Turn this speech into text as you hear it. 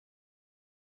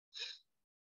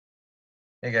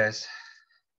Hey guys.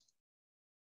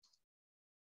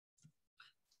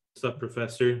 What's up,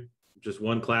 Professor? Just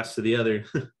one class to the other.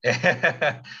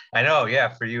 I know, yeah.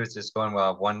 For you, it's just going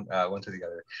one to the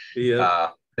other.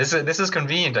 Yep. This is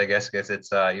convenient, I guess, because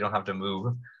it's you don't have to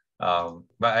move.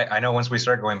 But I know once we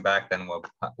start going back, then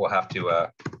we'll have to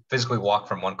physically walk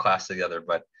from one class to the other.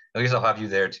 But at least I'll have you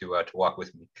there to walk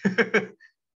with me.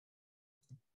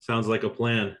 Sounds like a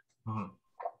plan. Mhm.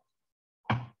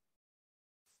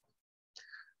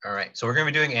 All right, so we're going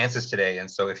to be doing ANSYS today, and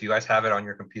so if you guys have it on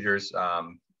your computers,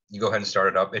 you go ahead and start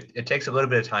it up. It takes a little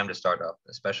bit of time to start up,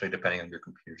 especially depending on your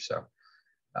computer. So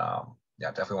yeah,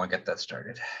 definitely want to get that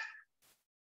started.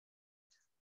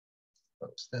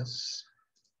 Close this.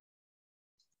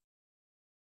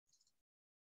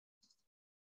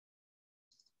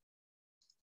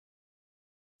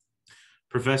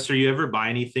 Professor, you ever buy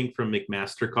anything from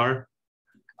McMaster-Carr?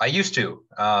 I used to.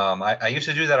 I used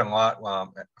to do that a lot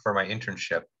for my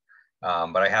internship,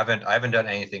 but I haven't done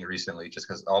anything recently just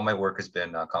because all my work has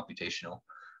been computational.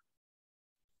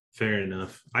 Fair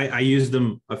enough. I used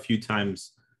them a few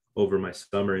times over my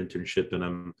summer internship, and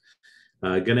I'm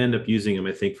going to end up using them,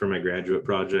 I think, for my graduate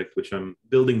project, which I'm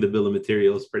building the bill of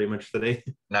materials pretty much today.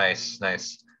 Nice,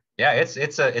 nice. Yeah,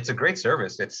 it's a great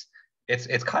service.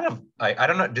 It's kind of I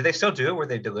don't know. Do they still do it where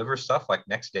they deliver stuff like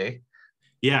next day?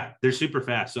 Yeah, they're super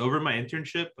fast. So over my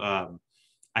internship, I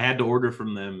had to order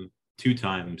from them 2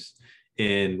 times,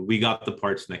 and we got the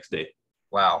parts next day.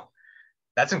 Wow,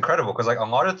 that's incredible because like a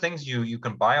lot of things you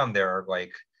can buy on there are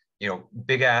like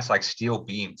big ass like steel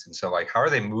beams, and so like how are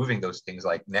they moving those things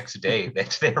like next day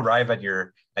that they arrive at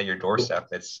your doorstep?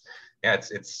 It's yeah,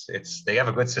 it's they have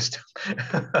a good system.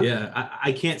 Yeah,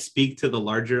 I can't speak to the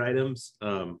larger items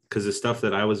because the stuff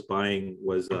that I was buying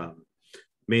was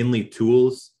mainly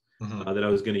tools Mhm. that I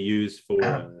was going to use for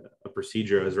a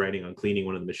procedure I was writing on cleaning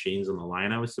one of the machines on the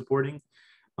line I was supporting.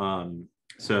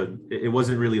 So it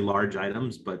wasn't really large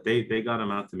items, but they got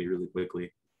them out to me really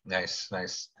quickly. Nice,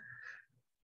 nice.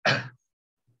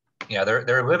 Yeah,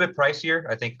 they're a little bit pricier.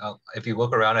 I think if you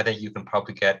look around, I think you can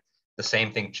probably get the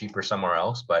same thing cheaper somewhere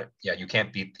else. But yeah, you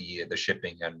can't beat the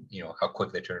shipping and how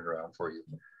quick they turn it around for you.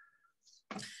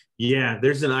 Yeah,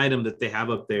 there's an item that they have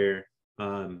up there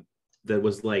that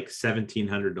was like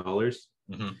 $1,700.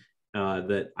 Hmm.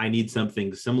 That I need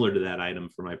something similar to that item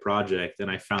for my project,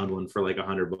 and I found one for like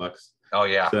 $100. Oh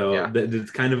yeah, So yeah. it's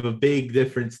kind of a big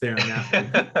difference there on that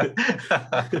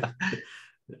one.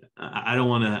 I don't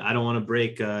want to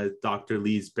break Dr.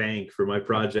 Lee's bank for my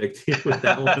project with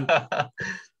that one.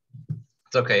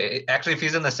 It's okay. Actually, if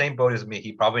he's in the same boat as me,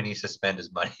 he probably needs to spend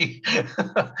his money.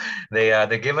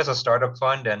 They give us a startup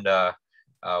fund, and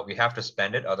we have to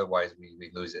spend it, otherwise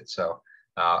we lose it. So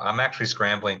I'm actually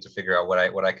scrambling to figure out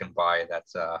what I can buy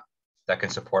that can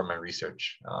support my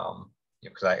research.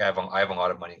 Because I have a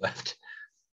lot of money left.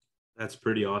 That's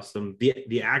pretty awesome. The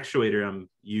actuator I'm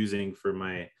using for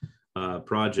my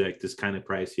project is kind of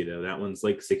pricey though. That one's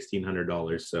like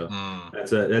 $1,600. So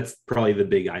Mm, that's probably the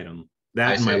big item. I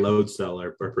That and my see. load cell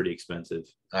are pretty expensive.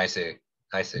 I see.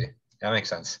 I see. That makes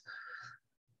sense.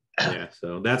 Yeah,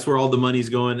 so that's where all the money's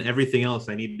going. Everything else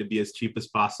I need to be as cheap as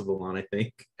possible on, I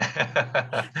think.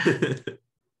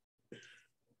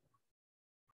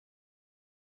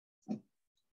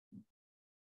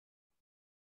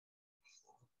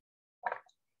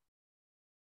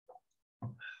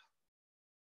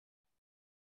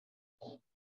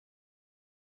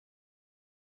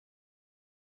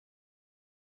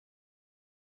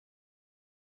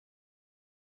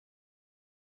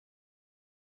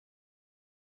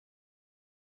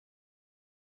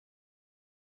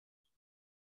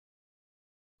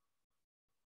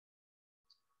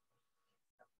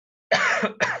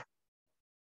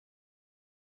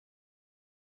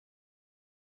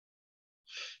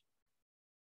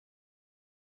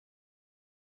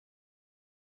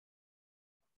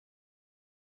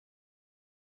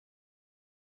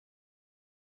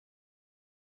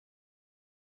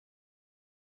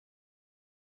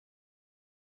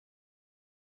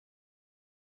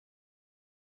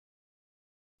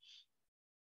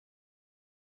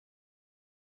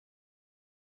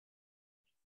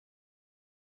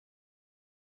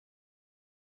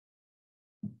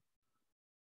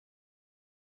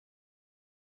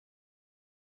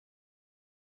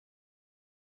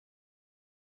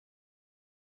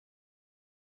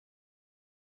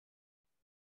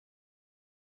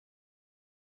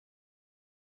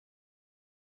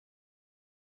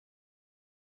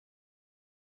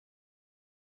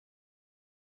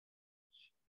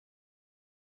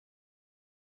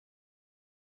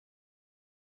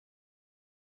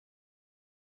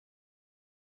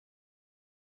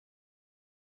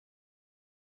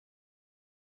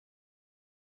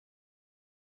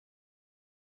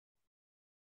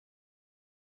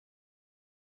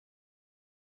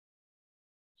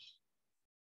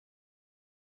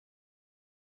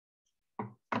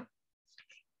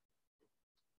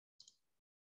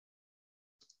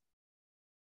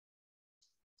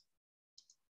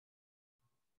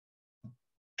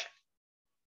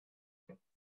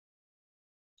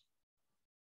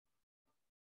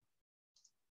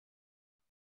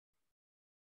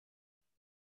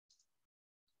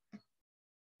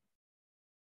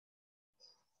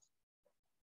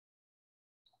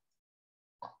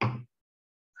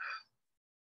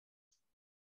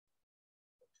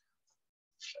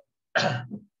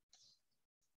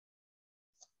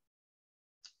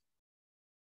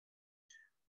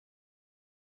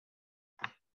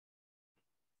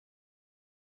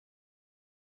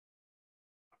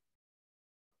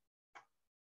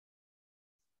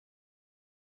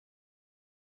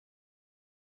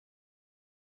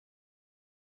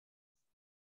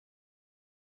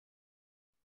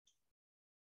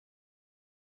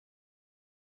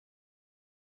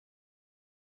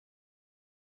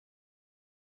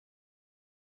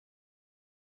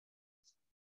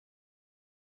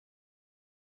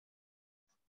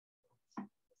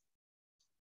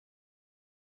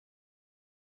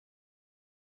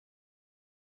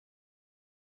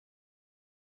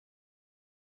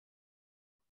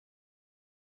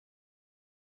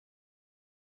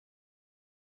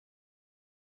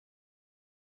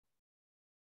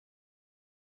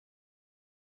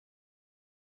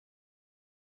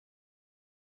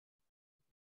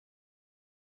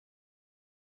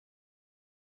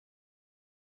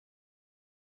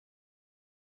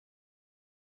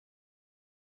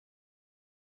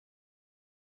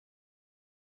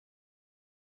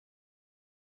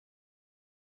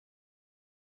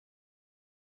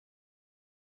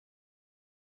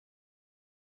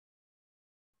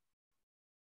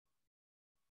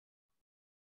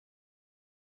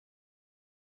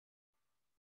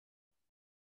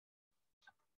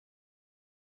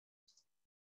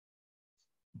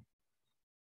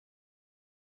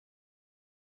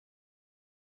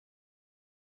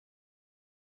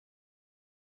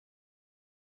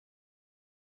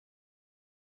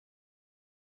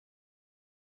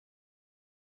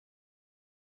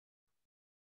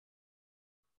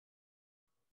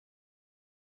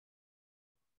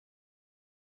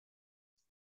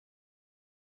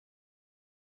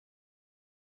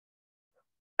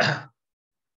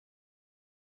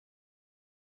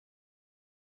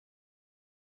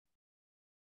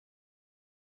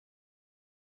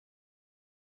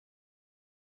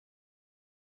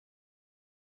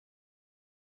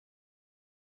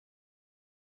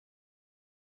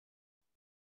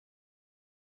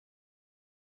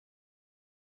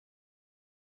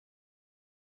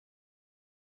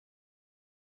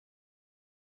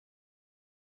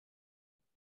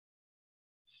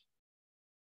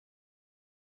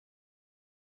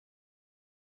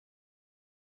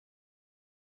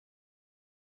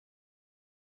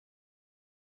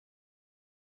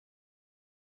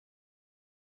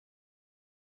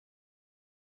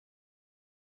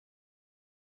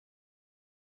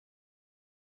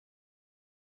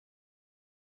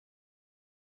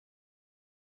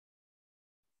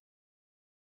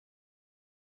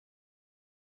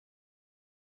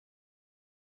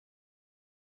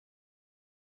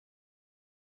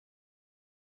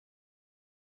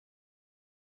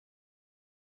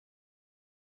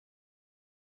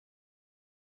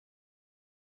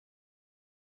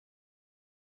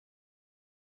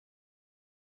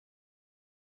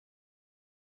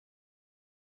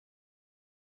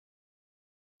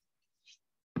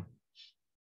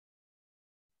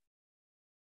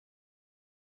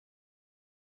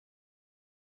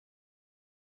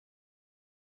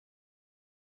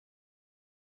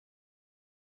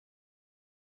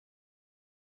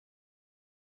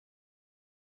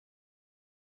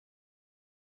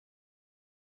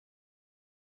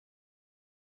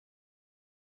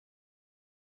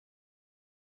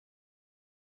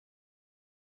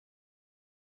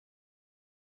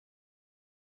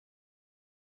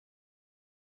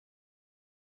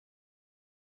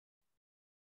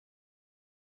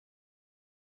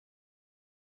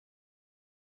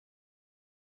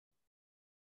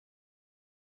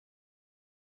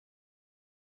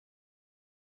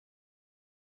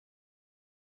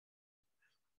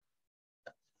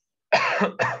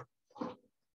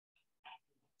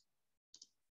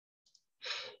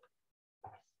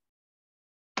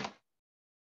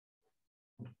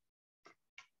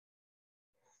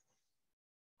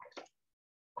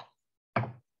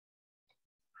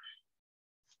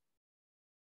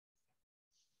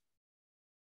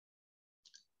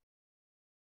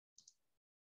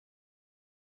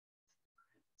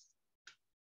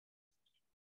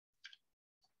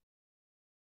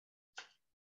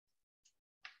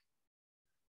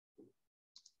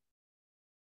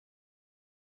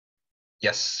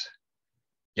 Yes.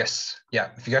 Yes. Yeah.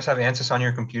 If you guys have ANSYS on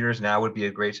your computers, now would be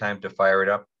a great time to fire it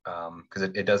up because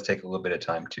it does take a little bit of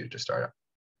time to start up.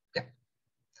 Yeah.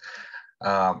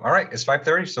 All right. It's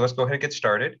 5:30, so let's go ahead and get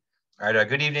started. All right.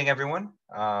 Good evening, everyone.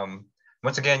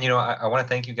 Once again, I want to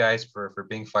thank you guys for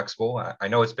being flexible. I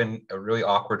know it's been a really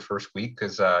awkward first week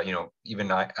because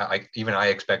even I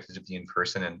expected to be in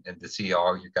person and to see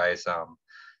all you guys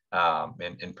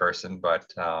in person.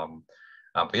 But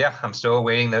yeah, I'm still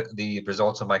awaiting the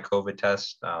results of my COVID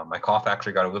test. My cough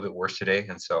actually got a little bit worse today,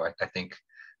 and so I think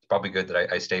it's probably good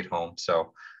that I stayed home.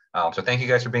 So thank you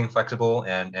guys for being flexible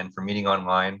and for meeting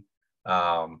online,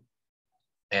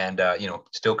 and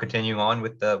still continuing on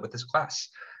with this class.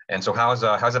 And so how's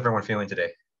everyone feeling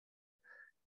today?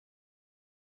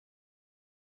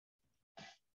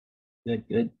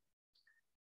 Good.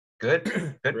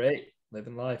 Great.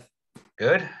 Living life.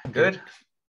 Good.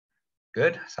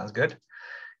 Sounds good.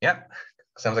 Yeah.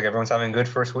 Sounds like everyone's having a good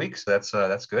first week. So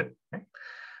that's good. Okay.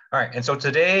 All right. And so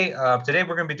today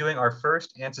we're going to be doing our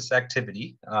first ANSYS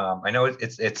activity. I know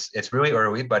it's really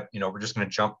early, but we're just going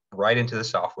to jump right into the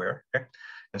software. Okay.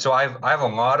 And so I have a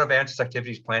lot of ANSYS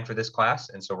activities planned for this class,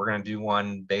 and so we're going to do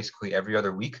one basically every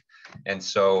other week. And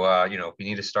so we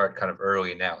need to start kind of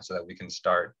early now so that we can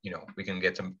start. We can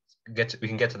get to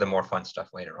the more fun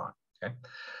stuff later on. Okay.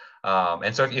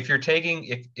 And so if you're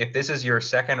taking, if this is your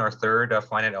second or third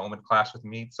finite element class with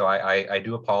me, so I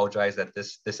do apologize that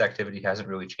this activity hasn't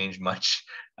really changed much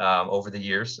over the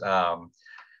years.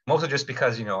 Mostly just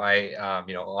because a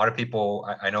lot of people,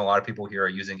 I know a lot of people here are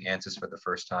using ANSYS for the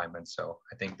first time, and so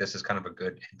I think this is kind of a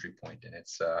good entry point. And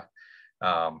it's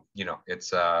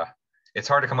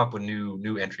hard to come up with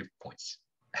new entry points.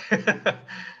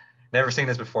 Never seen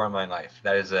this before in my life.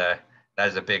 That is a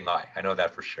big lie. I know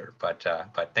that for sure. But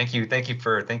thank you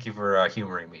for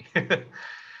humoring me.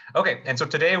 Okay, and so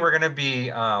today we're gonna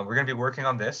be working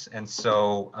on this. And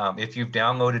so if you've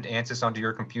downloaded ANSYS onto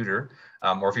your computer,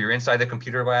 or if you're inside the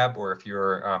computer lab, or if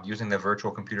you're using the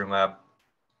virtual computer lab,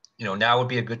 now would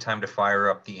be a good time to fire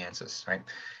up the ANSYS, right?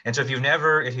 And so if you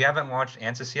haven't launched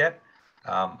ANSYS yet,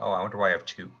 I wonder why I have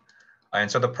two. And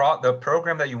so the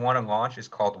program that you want to launch is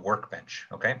called Workbench.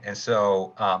 Okay, and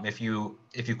so if you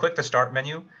click the Start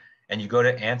menu and you go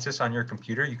to ANSYS on your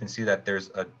computer, you can see that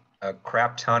there's a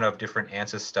crap ton of different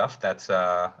ANSYS stuff that's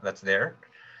there.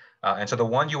 And so the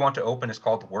one you want to open is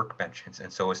called Workbench,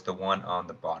 and so it's the one on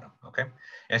the bottom. Okay,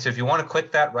 and so if you want to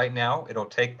click that right now, it'll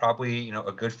take probably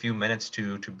a good few minutes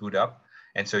to boot up,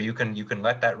 and so you can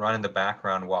let that run in the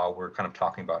background while we're kind of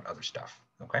talking about other stuff.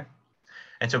 Okay.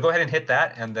 And so go ahead and hit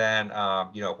that, and then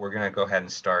we're going to go ahead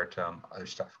and start other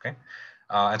stuff. Okay.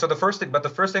 And so the first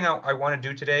thing I want to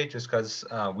do today, just because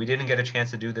we didn't get a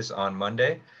chance to do this on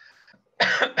Monday,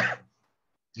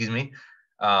 excuse me,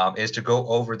 is to go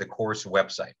over the course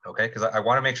website. Okay, because I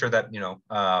want to make sure that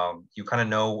you kind of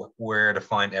know where to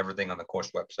find everything on the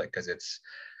course website, because it's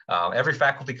every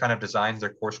faculty kind of designs their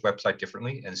course website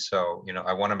differently, and so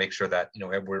I want to make sure that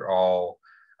we're all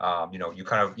you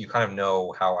kind of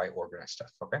know how I organize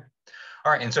stuff. Okay.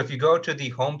 All right. And so if you go to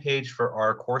the homepage for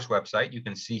our course website, you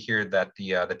can see here that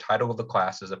the title of the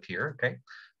class is up here. Okay.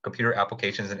 Computer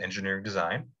Applications and Engineering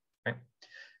Design. Okay.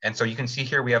 And so you can see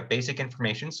here we have basic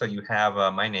information. So you have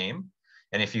my name,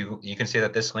 and if you can see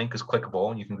that this link is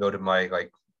clickable, and you can go to my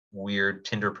weird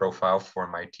Tinder profile for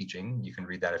my teaching. You can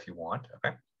read that if you want.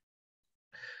 Okay.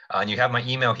 And you have my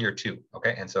email here too,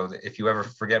 okay? And so if you ever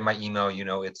forget my email,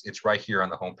 it's right here on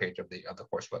the homepage of the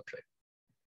course website.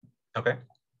 Okay.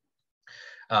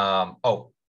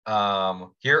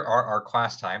 Here are our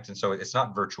class times, and so it's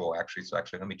not virtual actually. So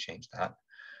actually, let me change that.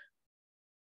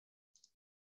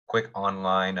 Quick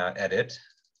online edit.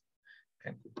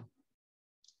 Okay.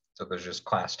 So there's just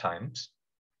class times.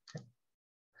 Okay.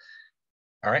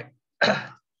 All right.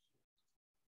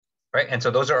 Right, and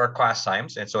so those are our class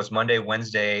times, and so it's Monday,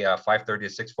 Wednesday, 5:30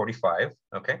 to 6:45.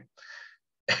 Okay,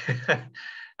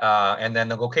 and then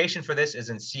the location for this is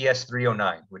in CS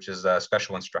 309, which is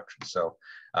special instruction. So,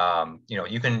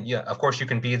 you can, of course, you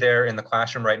can be there in the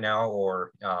classroom right now,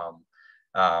 or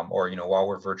while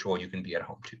we're virtual, you can be at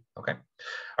home too. Okay,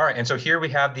 all right, and so here we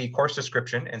have the course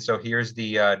description, and so here's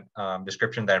the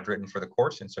description that I've written for the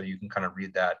course, and so you can kind of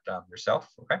read that yourself.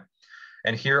 Okay.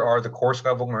 And here are the course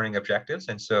level learning objectives.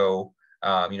 And so,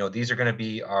 these are going to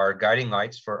be our guiding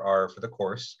lights for the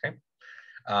course. Okay.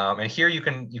 And here you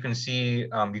can see,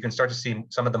 you can start to see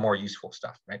some of the more useful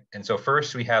stuff, right? And so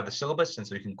first we have the syllabus. And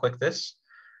so you can click this.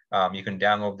 You can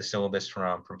download the syllabus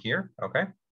from here. Okay.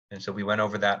 And so we went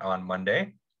over that on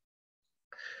Monday.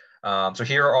 So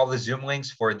here are all the Zoom links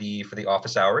for the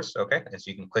office hours. Okay. And so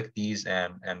you can click these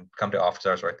and come to office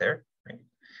hours right there. Right?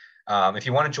 If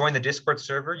you want to join the Discord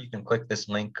server, you can click this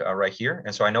link right here.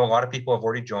 And so I know a lot of people have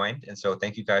already joined, and so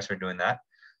thank you guys for doing that.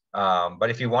 But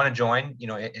if you want to join,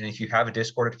 and if you have a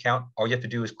Discord account, all you have to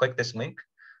do is click this link,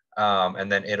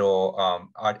 and then it'll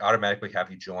automatically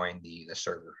have you join the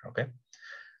server. Okay.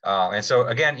 And so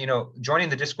again, joining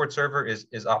the Discord server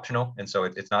is optional, and so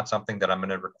it's not something that I'm going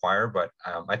to require. But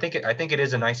I think it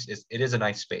is a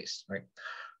nice space, right?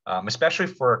 especially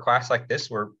for a class like this,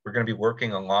 where we're going to be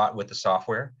working a lot with the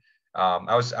software.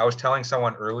 I was telling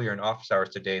someone earlier in office hours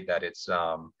today that it's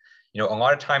you know, a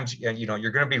lot of times, you know,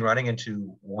 you're going to be running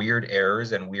into weird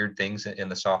errors and weird things in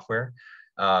the software.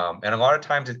 And a lot of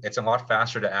times it's a lot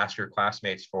faster to ask your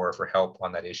classmates for help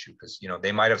on that issue, because, you know,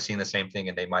 they might have seen the same thing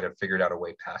and they might have figured out a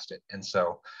way past it.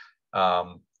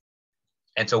 Um,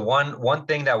 and so one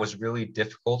thing that was really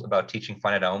difficult about teaching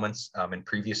finite elements in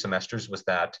previous semesters was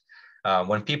that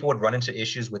when people would run into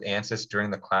issues with ANSYS during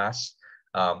the class,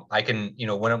 I can, you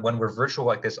know, when we're virtual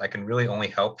like this, I can really only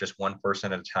help just one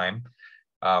person at a time.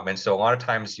 And so a lot of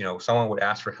times, you know, someone would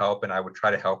ask for help and I would try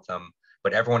to help them,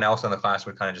 but everyone else in the class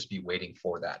would kind of just be waiting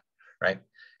for that, right?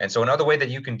 And so another way that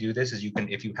you can do this is you can,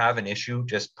 if you have an issue,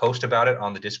 just post about it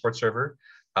on the Discord server,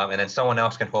 and then someone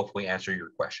else can hopefully answer your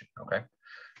question, okay?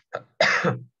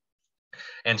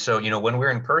 And so, you know, when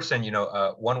we're in person, you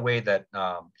know, one way that,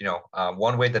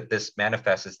 one way that this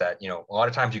manifests is that, you know, a lot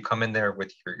of times you come in there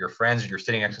with your friends, you're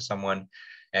sitting next to someone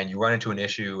and you run into an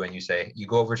issue and you say, you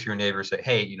go over to your neighbor, say,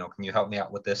 hey, you know, can you help me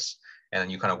out with this? And then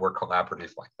you kind of work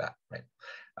collaborative like that, right?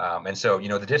 And so, you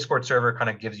know, the Discord server kind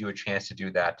of gives you a chance to do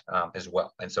that as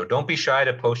well. And so don't be shy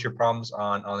to post your problems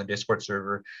on the Discord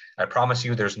server. I promise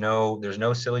you there's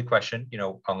no silly question. You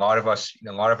know, a lot of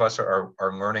us are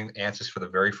learning ANSYS for the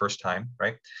very first time,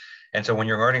 right? And so when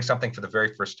you're learning something for the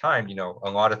very first time, you know, a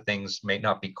lot of things may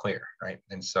not be clear, right?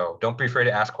 And so don't be afraid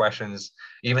to ask questions,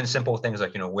 even simple things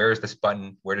like, you know, where is this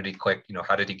button? Where did he click? You know,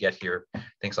 how did he get here?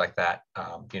 Things like that.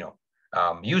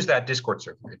 Use that Discord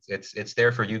server. It's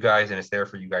there for you guys, and it's there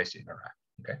for you guys to interact.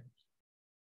 Okay.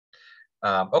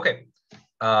 Okay.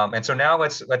 And so now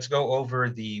let's go over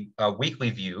the weekly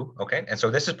view. Okay. And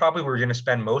so this is probably where you're going to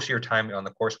spend most of your time on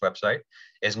the course website,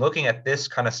 is looking at this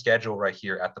kind of schedule right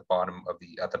here at the bottom of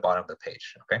the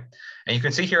page. Okay. And you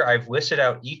can see here I've listed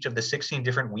out each of the 16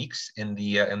 different weeks in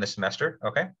the semester.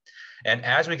 Okay. And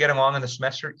as we get along in the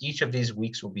semester, each of these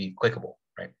weeks will be clickable.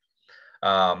 Right.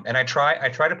 And I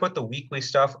try to put the weekly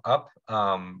stuff up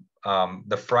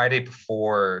the Friday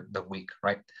before the week,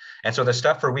 right? And so the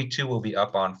stuff for week 2 will be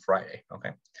up on Friday,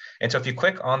 okay? And so if you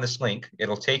click on this link,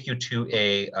 it'll take you to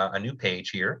a new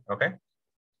page here, okay?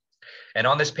 And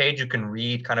on this page, you can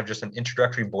read kind of just an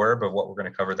introductory blurb of what we're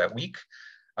going to cover that week.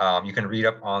 You can read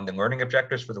up on the learning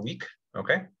objectives for the week,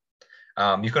 okay?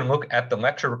 You can look at the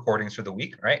lecture recordings for the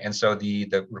week, right? And so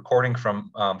the recording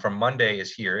from Monday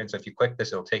is here. And so if you click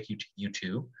this, it'll take you to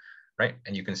YouTube, right?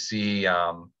 And you can see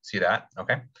that,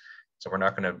 okay? So we're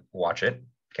not going to watch it,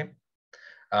 okay?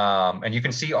 And you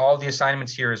can see all the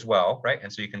assignments here as well, right?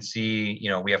 And so you can see,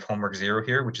 you know, we have homework 0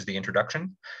 here, which is the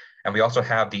introduction. And we also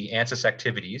have the ANSYS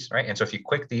activities, right? And so if you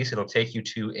click these, it'll take you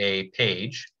to a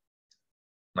page.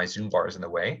 My Zoom bar is in the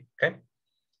way, okay?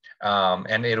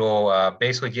 And it'll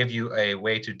basically give you a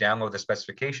way to download the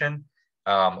specification,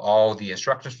 all the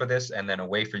instructions for this, and then a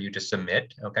way for you to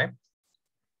submit, okay?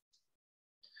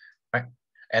 Right.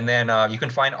 And then you can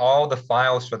find all the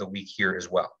files for the week here as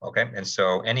well, okay? And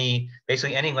so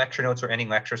basically any lecture notes or any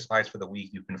lecture slides for the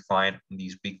week, you can find in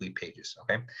these weekly pages,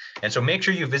 okay? And so make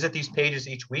sure you visit these pages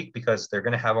each week, because they're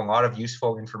gonna have a lot of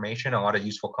useful information, a lot of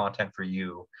useful content for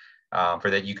you, for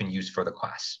that you can use for the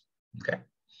class, okay?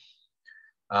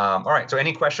 All right, so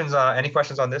any questions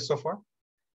on this so far?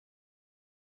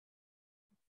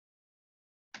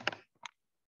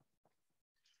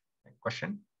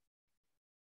 Question?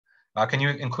 Can you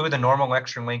include the normal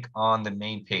lecture link on the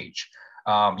main page?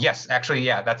 Yes, actually,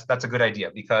 yeah, that's a good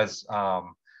idea, because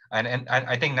and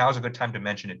I think now is a good time to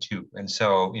mention it too. And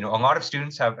so, you know, a lot of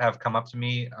students have come up to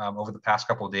me over the past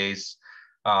couple of days,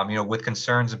 you know, with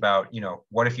concerns about, you know,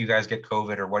 what if you guys get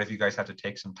COVID, or what if you guys have to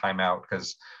take some time out?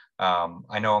 Because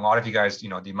I know a lot of you guys, you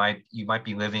know, you might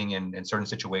be living in certain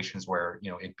situations where, you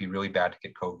know, it'd be really bad to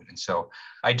get COVID. And so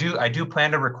I do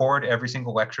plan to record every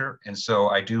single lecture. And so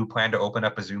I do plan to open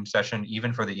up a Zoom session,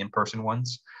 even for the in-person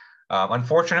ones.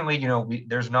 Unfortunately, you know,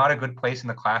 there's not a good place in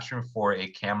the classroom for a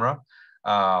camera.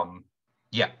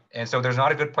 Yeah, and so there's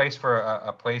not a good place for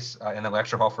a place in the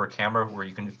lecture hall for a camera where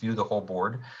you can view the whole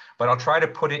board, but I'll try to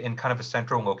put it in kind of a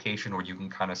central location where you can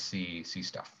kind of see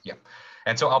stuff. Yeah,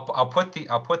 and so I'll put the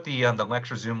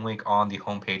lecture Zoom link on the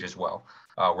homepage as well,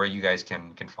 where you guys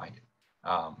can find it.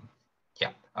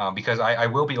 Because I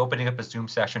will be opening up a Zoom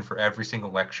session for every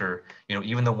single lecture, you know,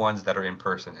 even the ones that are in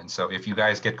person. And so if you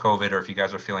guys get COVID, or if you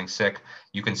guys are feeling sick,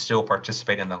 you can still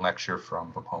participate in the lecture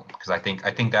from home, because I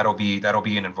think that'll be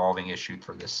an evolving issue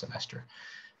for this semester.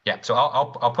 Yeah, so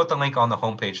I'll put the link on the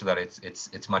homepage so that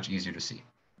it's much easier to see.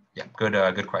 Yeah,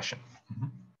 good question. Mm-hmm.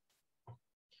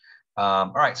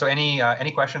 All right, so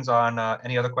any questions on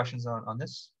any other questions on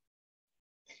this?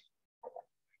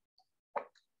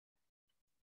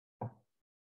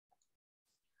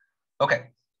 Okay.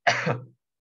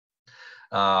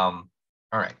 All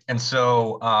right. And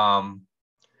so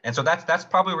that's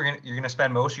probably where you're gonna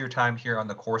spend most of your time here on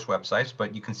the course websites,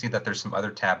 but you can see that there's some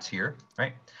other tabs here,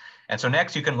 right? And so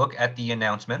next you can look at the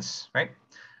announcements, right?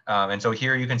 And so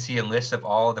here you can see a list of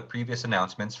all the previous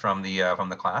announcements from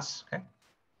the class, okay?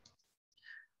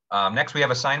 Next we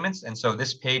have assignments, and so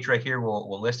this page right here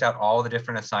will list out all the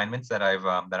different assignments that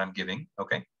I'm giving,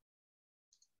 okay?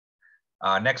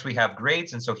 Next we have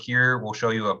grades, and so here we'll show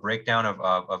you a breakdown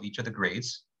of each of the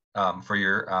grades for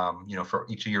your for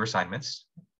each of your assignments.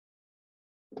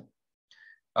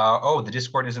 Oh, the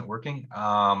Discord isn't working.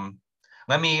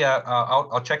 Let me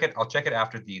I'll check it. I'll check it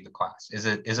after the class. Is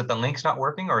it the link's not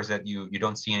working, or is it you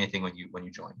don't see anything when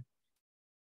you join?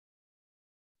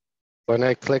 When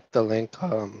I click the link,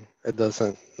 it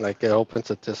doesn't, like, it opens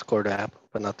a Discord app,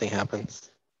 but nothing happens.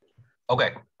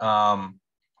 Okay. All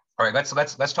right.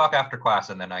 Let's talk after class,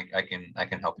 and then I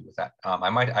can help you with that. I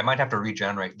might have to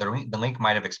regenerate the link.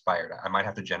 Might have expired. I might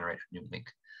have to generate a new link.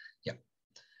 Yeah.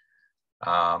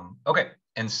 Okay.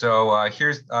 And so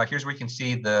here's where you can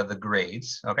see the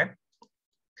grades. Okay.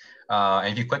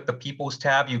 And if you click the People's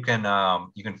tab, you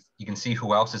can see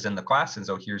who else is in the class. And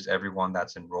so here's everyone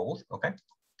that's enrolled. Okay.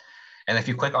 And if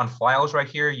you click on files right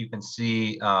here, you can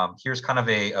see here's kind of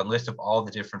a list of all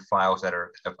the different files that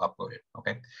are uploaded.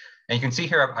 Okay. And you can see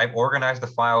here I've organized the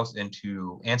files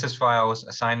into ANSYS files,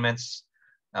 assignments.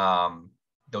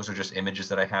 Those are just images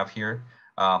that I have here.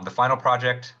 The final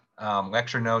project,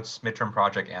 lecture notes, midterm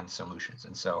project, and solutions.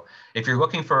 And so if you're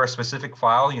looking for a specific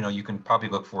file, you can probably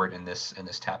look for it in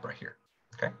this tab right here.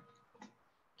 Okay.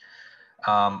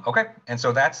 Okay, and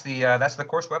so that's the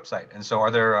course website. And so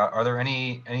are there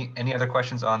any other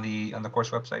questions on the course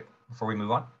website before we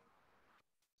move on?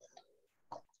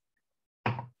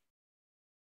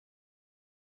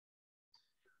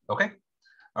 Okay.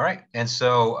 All right, and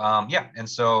so yeah, and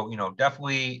so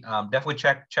definitely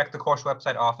check the course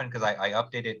website often, because I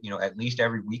update it at least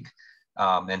every week.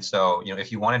 And so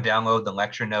if you want to download the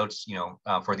lecture notes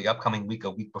for the upcoming week, a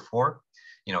week before,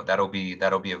 that'll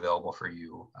be available for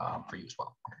you as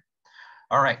well. Okay.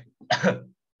 All right.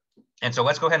 And so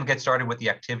let's go ahead and get started with the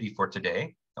activity for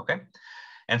today. Okay.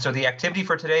 And so the activity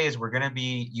for today is we're going to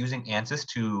be using ANSYS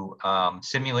to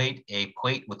simulate a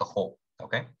plate with a hole.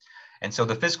 Okay. And so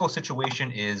the physical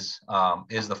situation is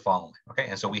the following. Okay.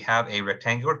 And so we have a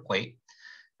rectangular plate,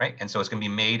 right? And so it's going to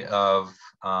be made of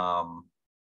I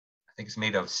think it's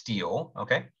made of steel.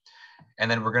 Okay. And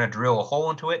then we're going to drill a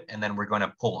hole into it, and then we're going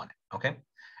to pull on it. Okay.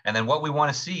 And then what we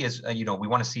want to see is, we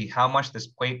want to see how much this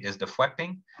plate is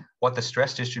deflecting, what the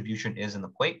stress distribution is in the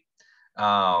plate,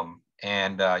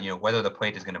 and whether the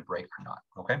plate is going to break or not.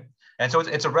 Okay. And so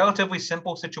it's a relatively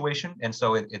simple situation. And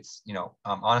so it's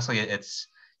honestly, it's,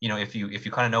 if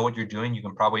you kind of know what you're doing, you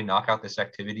can probably knock out this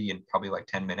activity in probably like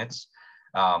 10 minutes.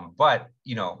 But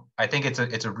I think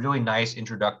it's a really nice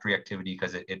introductory activity,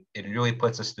 because it really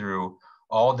puts us through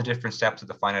all the different steps of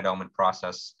the finite element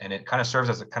process, and it kind of serves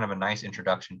as a kind of a nice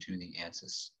introduction to the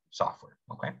ANSYS software.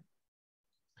 Okay.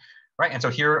 Right. And so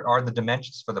here are the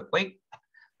dimensions for the plate.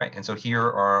 Right. And so here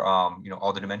are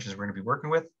all the dimensions we're going to be working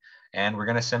with, and we're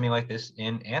going to simulate this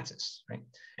in ANSYS. Right.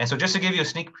 And so just to give you a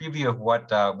sneak preview of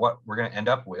what we're going to end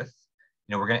up with,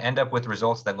 we're going to end up with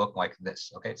results that look like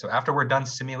this. Okay. So after we're done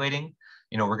simulating,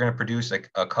 we're going to produce like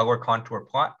a color contour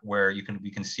plot where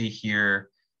we can see here.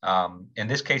 In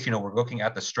this case, we're looking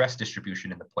at the stress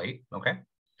distribution in the plate. Okay.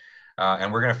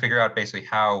 And we're going to figure out basically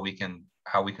how we can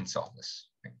solve this.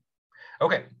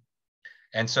 Okay.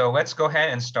 And so let's go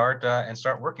ahead and start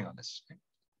working on this. Okay.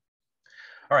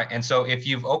 All right. And so if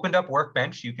you've opened up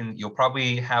Workbench, you'll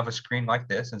probably have a screen like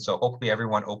this. And so hopefully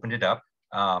everyone opened it up,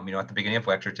 at the beginning of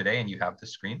lecture today, and you have the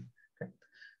screen. Okay.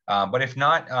 But if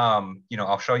not,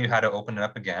 I'll show you how to open it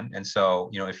up again. And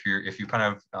so, if you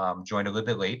kind of joined a little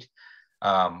bit late,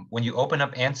 when you open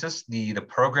up ANSYS, the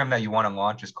program that you want to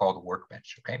launch is called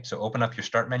Workbench. Okay, so open up your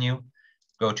start menu,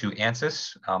 go to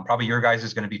ANSYS. Probably your guys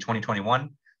is going to be 2021,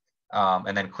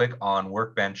 and then click on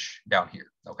Workbench down here.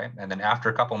 Okay, and then after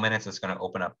a couple minutes, it's going to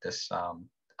open up this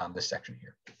this section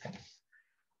here. Okay.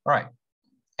 All right,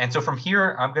 and so from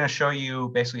here, I'm going to show you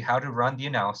basically how to run the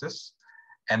analysis,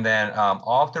 and then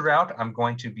all throughout, I'm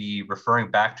going to be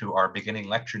referring back to our beginning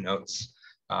lecture notes,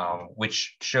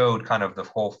 which showed kind of the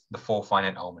full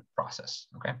finite element process.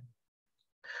 Okay.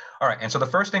 All right. And so the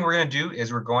first thing we're going to do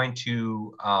is we're going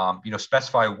to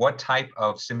specify what type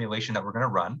of simulation that we're going to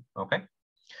run. Okay.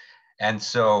 And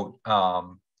so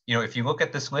if you look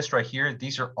at this list right here,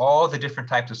 these are all the different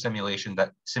types of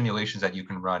simulations that you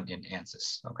can run in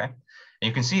ANSYS. Okay. And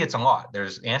you can see it's a lot.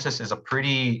 ANSYS is a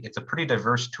pretty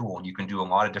diverse tool, and you can do a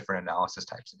lot of different analysis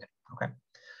types in it. Okay.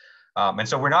 And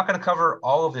so we're not going to cover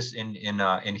all of this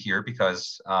in here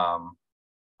because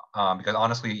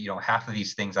honestly, you know, half of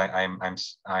these things I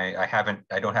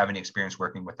don't have any experience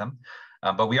working with them,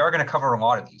 but we are going to cover a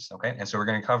lot of these. Okay, and so we're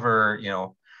going to cover, you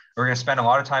know, we're going to spend a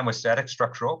lot of time with static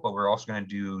structural, but we're also going to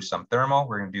do some thermal.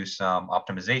 We're going to do some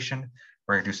optimization.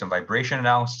 We're going to do some vibration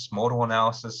analysis, modal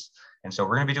analysis, and so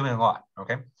we're going to be doing a lot.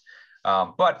 Okay.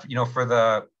 But you know,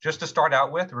 just to start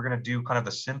out with, we're going to do kind of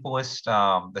the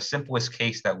simplest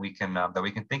case that we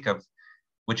can think of,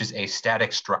 which is a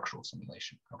static structural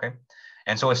simulation. Okay,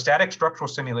 and so a static structural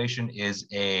simulation is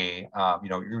you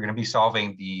know, you're going to be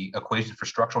solving the equation for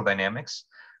structural dynamics,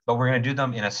 but we're going to do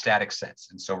them in a static sense,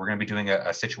 and so we're going to be doing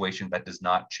a situation that does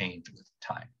not change with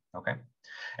time. Okay,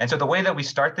 and so the way that we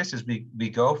start this is we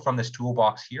go from this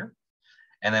toolbox here,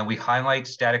 and then we highlight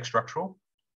static structural.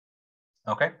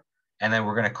 Okay. And then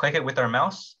we're going to click it with our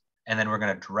mouse, and then we're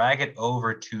going to drag it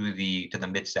over to the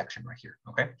midsection right here.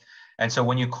 Okay. And so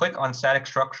when you click on static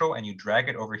structural and you drag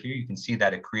it over here, you can see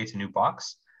that it creates a new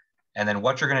box. And then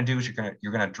what you're going to do is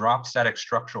you're going to drop static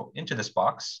structural into this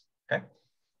box. Okay.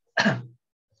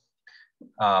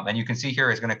 And you can see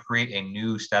here it's going to create a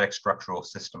new static structural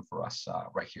system for us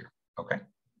right here. Okay.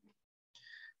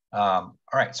 All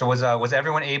right. So was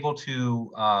everyone able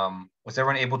to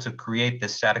create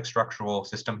this static structural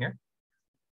system here?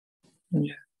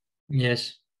 Yeah.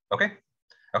 Yes. Okay.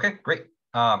 Okay. Great.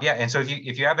 Yeah. And so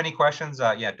if you have any questions,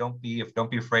 yeah, don't be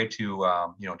afraid to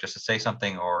you know, just to say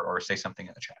something or say something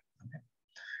in the chat. Okay.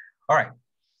 All right.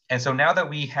 And so now that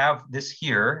we have this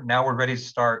here, now we're ready to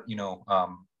start, you know,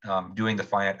 doing the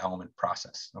finite element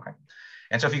process. Okay.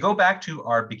 And so if you go back to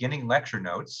our beginning lecture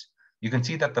notes, you can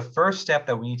see that the first step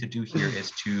that we need to do here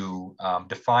is to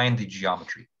define the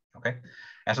geometry. Okay.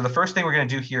 And so the first thing we're going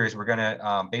to do here is we're going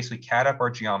to basically CAD up our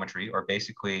geometry, or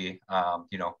basically,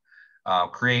 you know,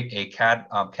 create a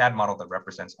CAD model that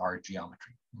represents our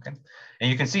geometry. Okay.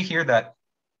 And you can see here that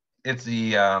it's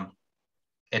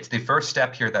the first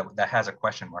step here that has a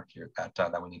question mark here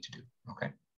that we need to do.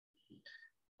 Okay.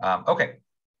 Okay.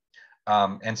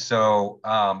 And so,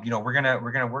 you know, we're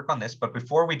gonna work on this, but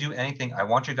before we do anything, I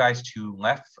want you guys to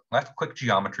left click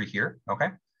geometry here. Okay.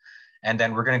 And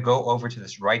then we're going to go over to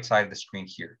this right side of the screen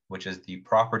here, which is the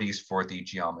properties for the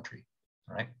geometry.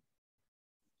 All right.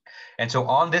 And so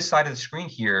on this side of the screen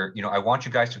here, you know, I want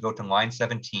you guys to go to line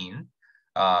 17.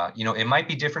 You know, it might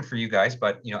be different for you guys,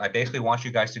 but, you know, I basically want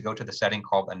you guys to go to the setting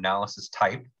called analysis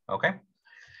type. Okay.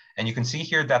 And you can see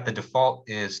here that the default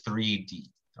is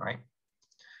 3D. All right.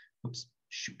 Oops,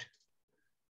 shoot.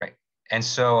 Right. And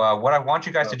so what I want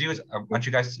you guys to do is I want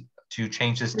you guys to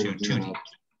change this to 2D.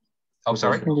 Oh,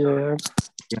 sorry. Yeah.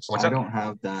 What's I up? don't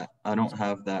have that. I don't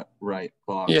have that right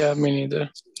box. Yeah, me neither.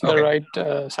 The Okay. right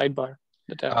sidebar.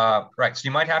 The tab. Right. So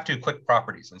you might have to click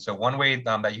properties. And so one way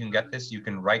that you can get this, you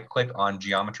can right click on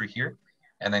geometry here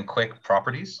and then click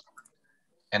properties.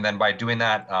 And then by doing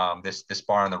that, this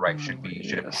bar on the right should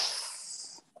appear.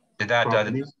 Yes. Did that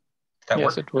work?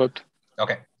 Yes, it worked.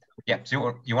 Okay. Yeah.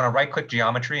 So you want to right click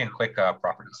geometry and click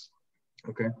properties.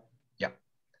 Okay. Yeah.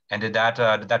 And did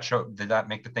that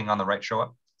make the thing on the right show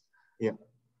up? Yeah.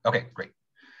 Okay, great.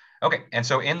 Okay, and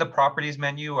so in the properties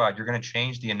menu, you're going to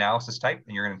change the analysis type,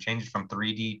 and you're going to change it from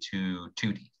 3D to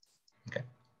 2D. Okay.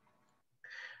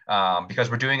 Because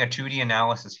we're doing a 2D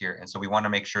analysis here, and so we want to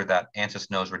make sure that ANSYS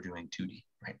knows we're doing 2D,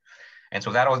 right? And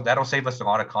so that'll save us a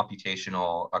lot of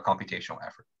computational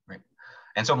effort, right?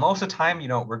 And so most of the time, you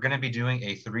know, we're going to be doing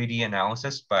a 3D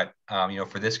analysis, but you know,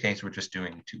 for this case, we're just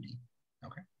doing 2D.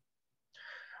 Okay.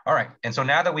 All right, and so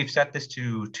now that we've set this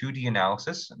to 2D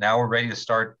analysis, now we're ready to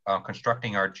start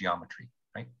constructing our geometry,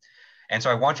 right? And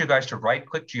so I want you guys to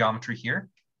right-click geometry here,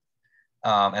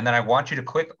 and then I want you to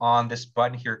click on this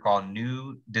button here called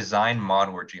New Design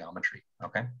Modeler Geometry,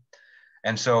 okay?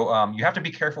 And so you have to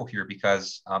be careful here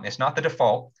because it's not the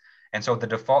default, and so the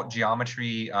default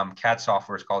geometry CAD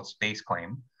software is called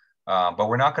SpaceClaim, but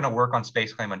we're not going to work on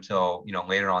SpaceClaim until, you know,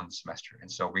 later on the semester,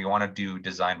 and so we want to do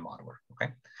Design Modeler,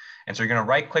 okay? And so you're going to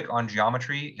right click on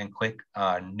geometry and click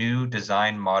New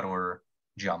Design Modeler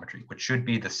Geometry, which should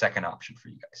be the second option for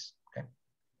you guys. Okay.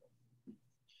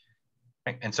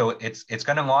 Right. And so it's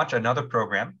going to launch another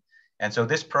program. And so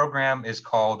this program is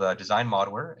called Design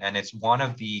Modeler, and it's one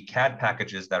of the CAD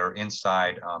packages that are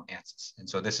inside ANSYS. And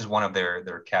so this is one of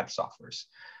their CAD softwares.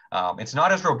 It's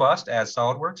not as robust as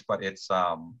SolidWorks, but it's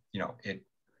you know,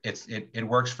 it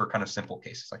works for kind of simple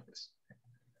cases like this.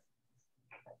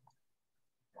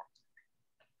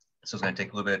 So it's going to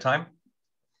take a little bit of time.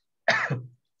 Okay.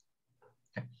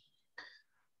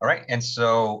 All right, and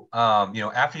so you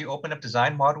know, after you open up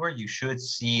Design Modeler, you should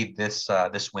see this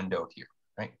this window here,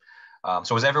 right?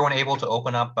 So was everyone able to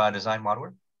open up Design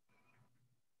Modeler?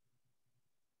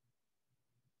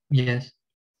 Yes.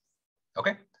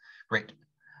 Okay, great.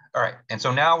 All right, and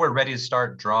so now we're ready to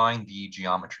start drawing the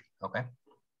geometry, okay?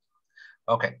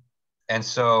 Okay, and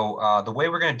so the way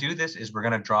we're gonna do this is we're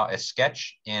gonna draw a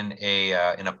sketch in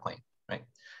a plane, right?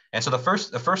 And so the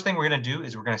first thing we're gonna do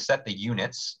is we're gonna set the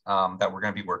units that we're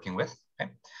gonna be working with,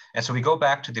 okay? And so we go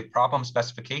back to the problem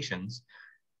specifications.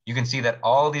 You can see that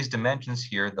all of these dimensions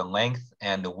here, the length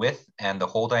and the width and the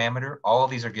hole diameter, all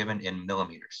of these are given in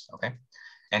millimeters, okay?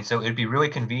 And so it'd be really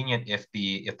convenient if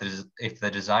the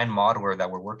design modeler that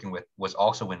we're working with was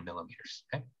also in millimeters,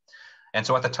 okay? And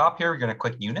so at the top here, we're gonna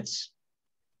click units,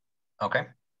 okay?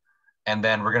 And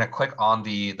then we're gonna click on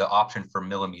the option for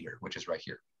millimeter, which is right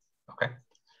here, okay?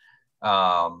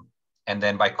 And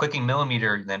then by clicking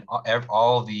millimeter, then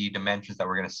all the dimensions that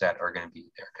we're going to set are going to be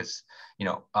there because,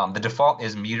 the default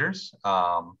is meters,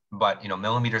 but,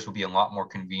 millimeters will be a lot more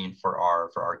convenient for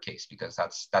our case because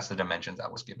that's the dimensions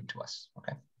that was given to us.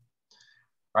 Okay.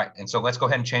 All right. And so let's go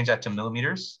ahead and change that to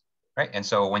millimeters. Right. And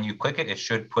so when you click it, it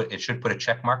should put a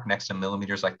check mark next to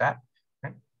millimeters like that.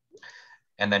 Right.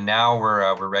 And then now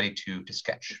we're ready to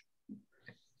sketch.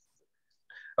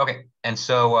 Okay, and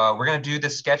so we're going to do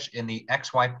this sketch in the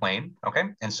XY plane, okay?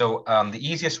 And so the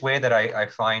easiest way that I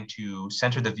find to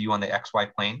center the view on the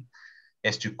XY plane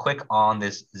is to click on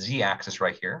this Z axis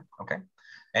right here, okay?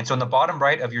 And so in the bottom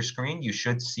right of your screen, you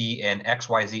should see an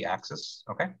XYZ axis,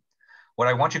 okay? What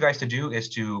I want you guys to do is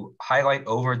to highlight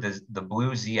over the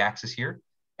blue Z axis here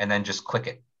and then just click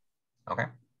it, okay?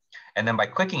 And then by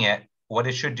clicking it, what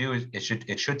it should do is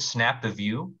it should snap the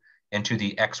view into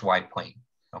the XY plane,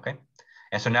 okay?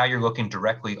 And so now you're looking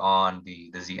directly on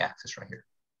the Z axis right here.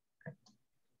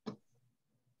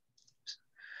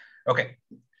 Okay.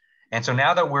 And so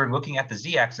now that we're looking at the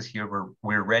Z axis here,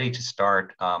 we're ready to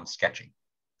start sketching.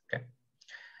 Okay.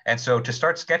 And so to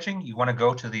start sketching, you want to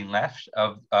go to the left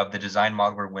of the design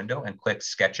modeler window and click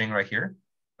sketching right here.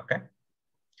 Okay.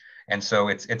 And so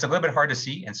it's a little bit hard to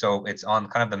see. And so it's on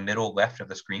kind of the middle left of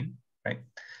the screen, right?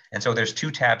 And so there's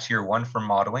two tabs here, one for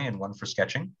modeling and one for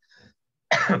sketching.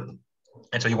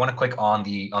 And so you want to click on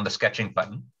the sketching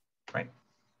button, right?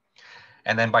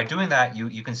 And then by doing that,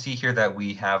 you can see here that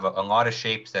we have a lot of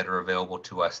shapes that are available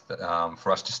to us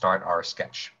for us to start our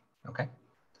sketch. Okay.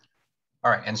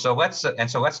 All right. And so let's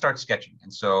start sketching.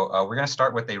 And so we're going to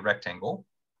start with a rectangle.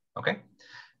 Okay.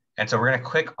 And so we're going to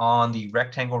click on the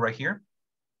rectangle right here,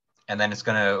 and then it's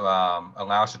going to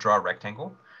allow us to draw a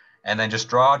rectangle, and then just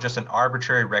draw an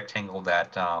arbitrary rectangle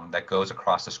that that goes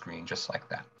across the screen just like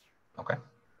that. Okay.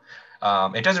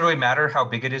 It doesn't really matter how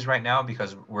big it is right now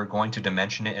because we're going to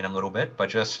dimension it in a little bit, but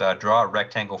just draw a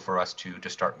rectangle for us to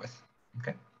start with,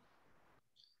 okay?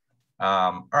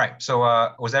 All right, so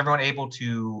was everyone able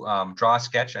to draw a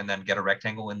sketch and then get a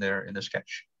rectangle in their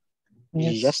sketch?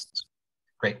 Yes.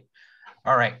 Great.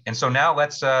 All right, and so now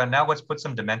let's put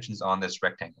some dimensions on this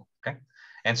rectangle, okay?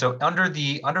 And so under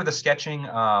the sketching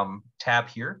tab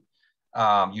here,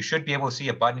 you should be able to see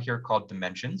a button here called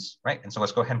dimensions, right? And so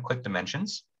let's go ahead and click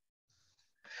dimensions.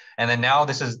 And then now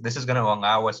this is going to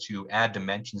allow us to add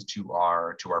dimensions to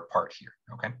our part here,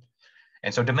 okay?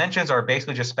 And so dimensions are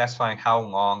basically just specifying how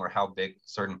long or how big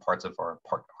certain parts of our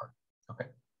part are, okay?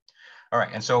 All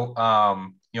right, and so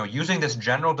using this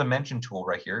general dimension tool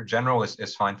right here, general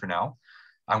is fine for now.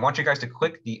 I want you guys to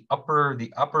click the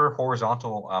upper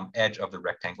horizontal edge of the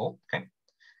rectangle, okay?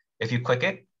 If you click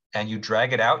it and you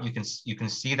drag it out, you can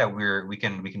see that we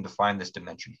can define this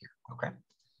dimension here, okay?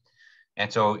 And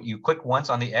so you click once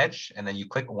on the edge, and then you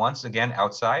click once again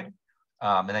outside,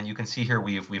 and then you can see here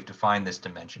we've defined this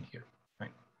dimension here,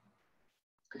 right?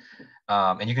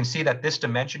 And you can see that this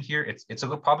dimension here, it's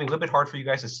probably a little bit hard for you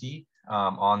guys to see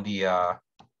over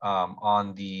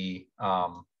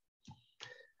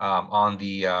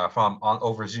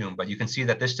Zoom, but you can see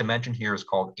that this dimension here is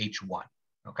called H1,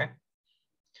 okay?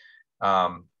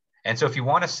 And so if you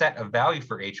want to set a value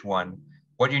for H1,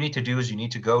 what you need to do is you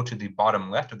need to go to the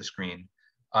bottom left of the screen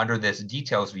under this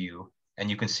details view, and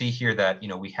you can see here that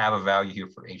we have a value here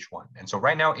for H1. And so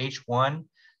right now H1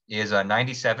 is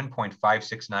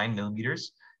 97.569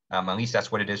 millimeters. At least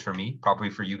that's what it is for me.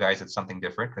 Probably for you guys it's something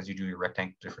different because you do your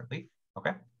rectangle differently.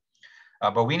 Okay,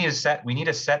 but we need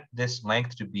to set this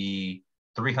length to be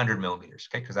 300 millimeters.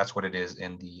 Okay, because that's what it is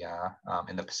in the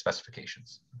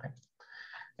specifications. Okay,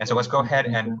 and so let's go ahead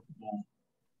and.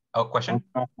 Oh, question?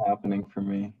 That's not happening for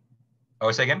me. Oh,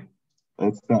 say again?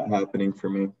 It's not happening for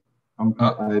me.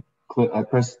 I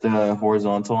pressed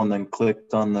horizontal and then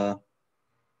clicked on the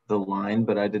line,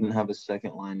 but I didn't have a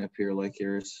second line up here like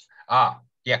yours. Ah,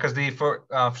 yeah, because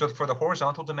so for the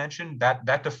horizontal dimension,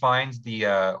 that defines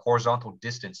the horizontal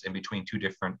distance in between two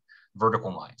different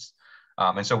vertical lines.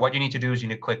 And so what you need to do is you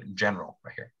need to click general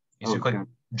right here. So you click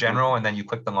general, and then you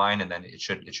click the line, and then it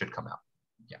should come out.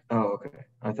 Yeah. Oh, okay.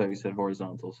 I thought you said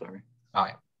horizontal. Sorry. Oh,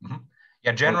 yeah. Mm-hmm.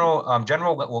 Yeah.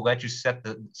 General will let you set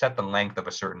the length of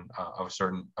a certain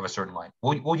line.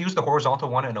 We'll use the horizontal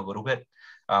one in a little bit,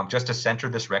 just to center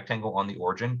this rectangle on the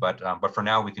origin. But for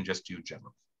now, we can just do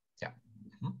general. Yeah.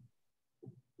 Mm-hmm.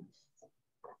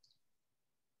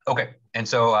 Okay, and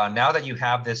so now that you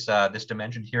have this this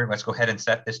dimension here, let's go ahead and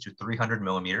set this to 300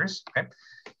 millimeters. Okay,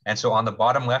 and so on the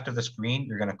bottom left of the screen,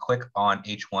 you're going to click on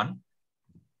H1,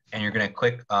 and you're going to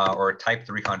click or type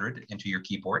 300 into your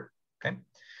keyboard. Okay,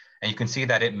 and you can see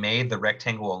that it made the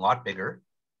rectangle a lot bigger.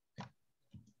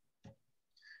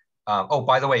 Oh,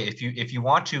 by the way, if you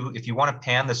want to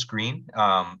pan the screen,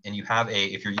 and you have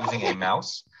if you're using a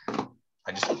mouse,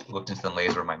 I just looked into the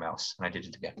laser of my mouse and I did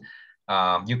it again.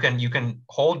 You can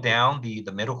hold down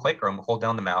the middle click or hold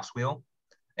down the mouse wheel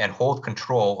and hold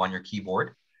Control on your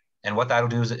keyboard, and what that'll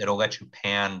do is it'll let you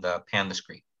pan the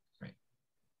screen, right?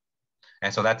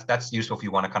 And so that's useful if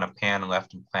you want to kind of pan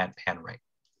left and pan right.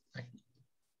 Right.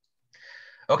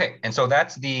 Okay, and so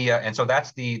that's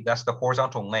the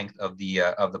horizontal length of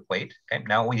the plate. Okay,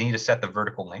 now we need to set the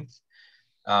vertical length.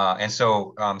 And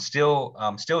so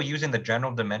still using the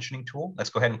general dimensioning tool, let's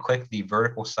go ahead and click the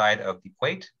vertical side of the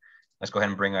plate. Let's go ahead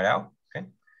and bring that out, okay?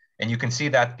 And you can see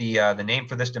that the name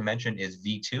for this dimension is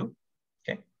V2,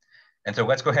 okay? And so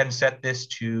let's go ahead and set this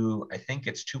to, I think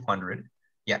it's 200.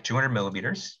 Yeah, 200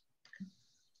 millimeters.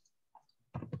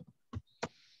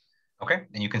 Okay,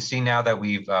 and you can see now that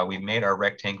we've made our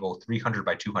rectangle 300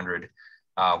 by 200,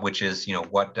 which is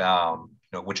what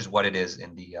it is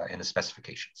in the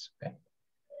specifications. Okay.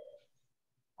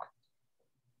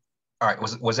 All right,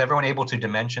 was everyone able to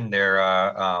dimension their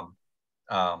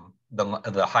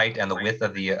the height and the width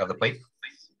of the plate?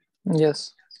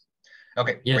 Yes.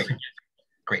 Okay. Yes.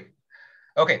 Great.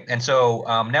 Okay, and so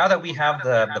now that we have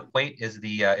the plate is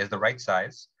the right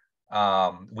size,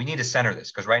 we need to center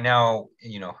this because right now,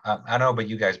 I don't know about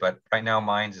you guys, but right now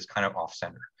mine is kind of off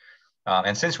center.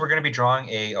 And since we're going to be drawing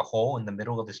a hole in the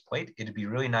middle of this plate, it'd be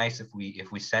really nice if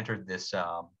we centered this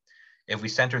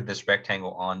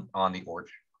rectangle on the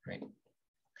origin, right?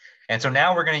 And so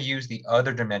now we're going to use the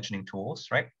other dimensioning tools,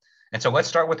 right? And so let's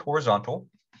start with horizontal.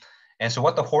 And so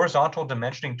what the horizontal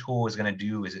dimensioning tool is going to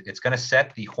do is it's going to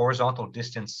set the horizontal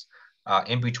distance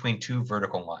in between two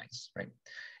vertical lines, right?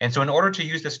 And so in order to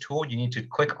use this tool, you need to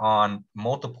click on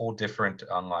multiple different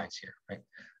lines here,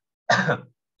 right?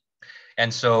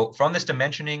 And so from this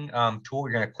dimensioning tool,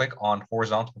 you're going to click on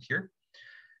horizontal here.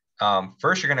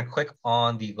 First, you're going to click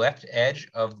on the left edge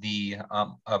of the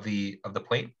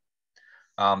plate.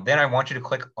 Then I want you to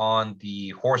click on the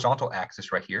horizontal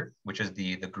axis right here, which is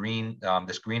the green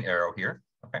this green arrow here.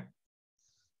 Okay.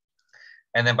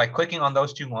 And then by clicking on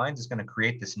those two lines, it's going to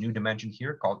create this new dimension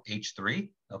here called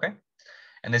H3. Okay.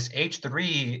 And this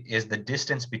H3 is the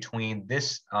distance between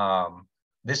this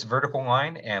this vertical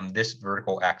line and this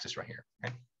vertical axis right here.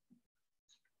 Okay.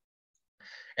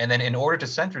 And then in order to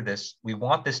center this, we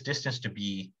want this distance to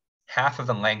be half of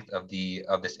the length of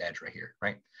this edge right here,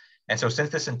 right? And so since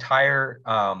this entire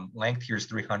length here is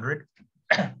 300,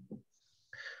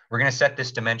 we're going to set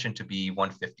this dimension to be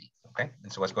 150, okay?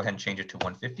 And so let's go ahead and change it to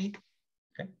 150,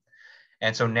 okay?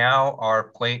 And so now our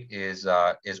plate is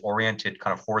oriented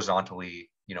kind of horizontally,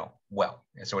 well.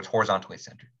 And so it's horizontally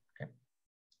centered, okay?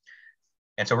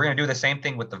 And so we're going to do the same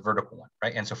thing with the vertical one,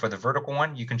 right? And so for the vertical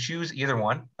one, you can choose either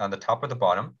one on the top or the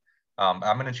bottom. I'm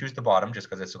going to choose the bottom just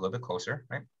because it's a little bit closer,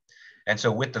 right? And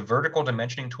so with the vertical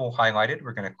dimensioning tool highlighted,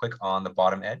 we're going to click on the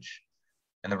bottom edge,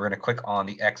 and then we're going to click on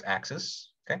the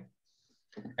x-axis, okay?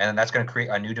 And then that's going to create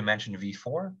a new dimension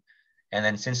V4. And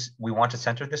then since we want to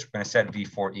center this, we're going to set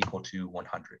V4 equal to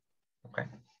 100, okay?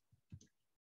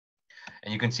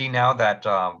 And you can see now that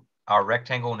our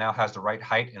rectangle now has the right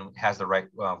height and has the right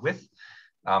width.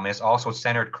 And it's also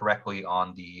centered correctly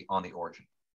on the origin,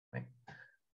 right?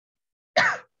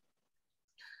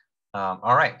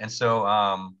 All right, and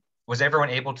so was everyone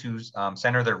able to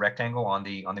center their rectangle on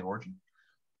the origin?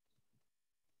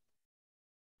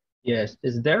 Yes.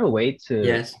 Is there a way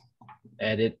to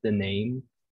edit the name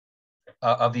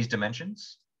of these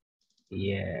dimensions?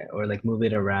 Yeah, or like move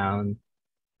it around.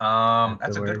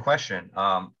 That's a good question.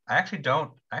 I actually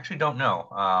don't know.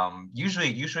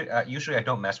 Usually I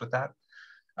don't mess with that.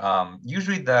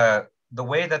 Usually the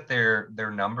way that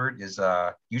they're numbered is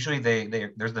usually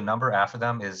there's the number after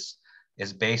them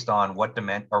is based on what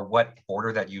what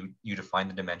order that you define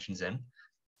the dimensions in.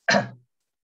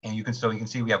 And you can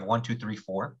see we have 1, 2, 3,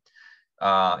 4.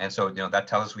 And so that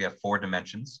tells us we have 4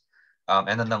 dimensions.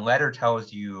 And then the letter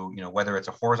tells you, whether it's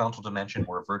a horizontal dimension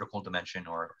or a vertical dimension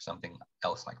or something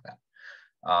else like that.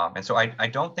 And so I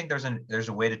don't think there's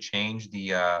a way to change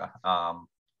the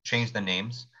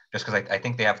names, just because I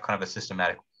think they have kind of a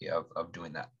systematic way of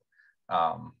doing that.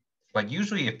 But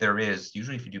usually if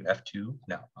you do F2,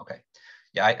 no, okay.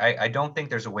 Yeah, I don't think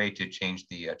there's a way to change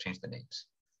the names.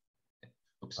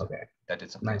 Oops, okay. That did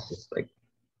something Mine's else. just like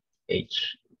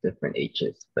different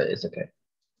H's, but it's okay.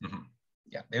 Mm-hmm.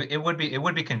 Yeah, it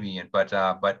would be convenient, but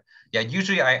yeah,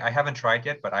 usually I haven't tried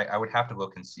yet, but I would have to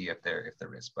look and see if there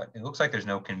is. But it looks like there's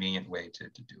no convenient way to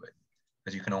do it,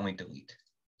 because you can only delete.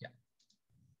 Yeah.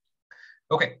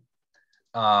 Okay.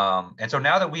 And so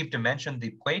now that we've dimensioned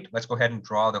the plate, let's go ahead and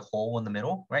draw the hole in the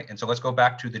middle, right? And so let's go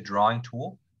back to the drawing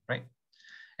tool, right?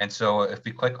 And so if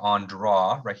we click on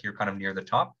draw right here, kind of near the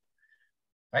top,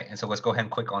 right? And so let's go ahead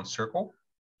and click on circle.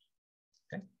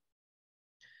 Okay.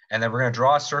 And then we're going to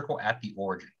draw a circle at the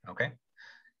origin. Okay.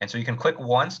 And so you can click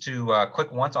once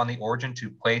on the origin to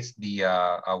place the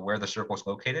where the circle is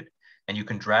located, and you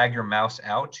can drag your mouse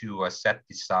out to set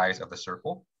the size of the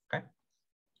circle. Okay.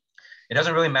 It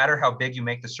doesn't really matter how big you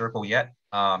make the circle yet.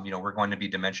 We're going to be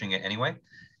dimensioning it anyway.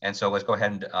 And so let's go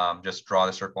ahead and just draw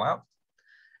the circle out.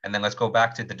 And then let's go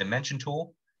back to the dimension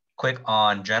tool, click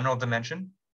on general dimension,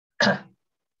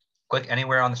 click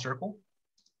anywhere on the circle,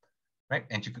 right?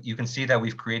 And you can see that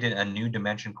we've created a new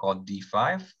dimension called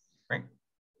D5, right?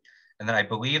 And then I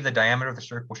believe the diameter of the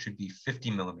circle should be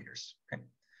 50 millimeters, okay?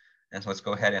 And so let's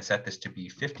go ahead and set this to be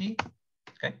 50,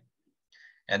 okay?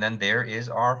 And then there is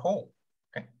our hole,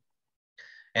 okay?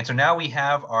 And so now we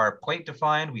have our plate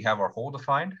defined, we have our hole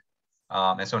defined.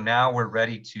 And so now we're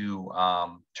ready to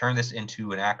turn this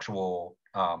into an actual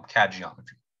CAD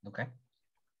geometry, okay?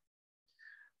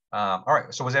 All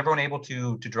right, so was everyone able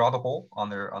to draw the hole on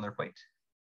their plate?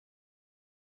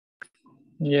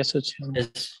 Yes, it's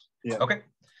Yeah. Okay.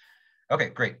 Okay,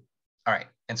 great. All right.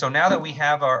 And so now that we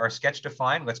have our sketch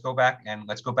defined, let's go back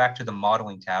to the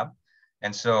modeling tab.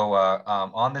 And so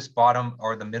on this bottom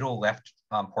or the middle left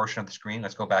portion of the screen,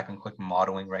 let's go back and click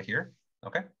modeling right here.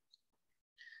 Okay.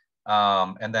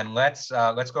 And then let's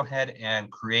go ahead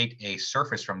and create a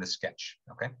surface from this sketch.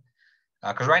 Okay.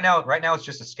 Because right now it's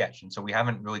just a sketch, and so we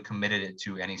haven't really committed it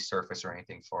to any surface or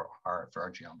anything for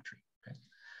our geometry. Okay.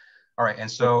 All right.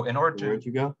 And so in order to, where'd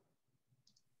you go?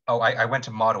 Oh, I went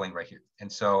to modeling right here.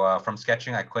 And so from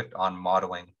sketching, I clicked on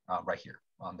modeling right here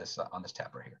on this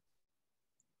tab right here.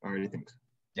 Alrighty, thanks.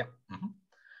 Yeah. Mm-hmm.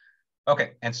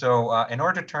 Okay. And so in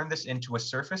order to turn this into a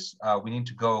surface, we need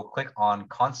to go click on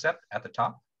concept at the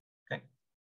top. Okay.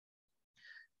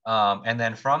 And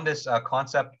then from this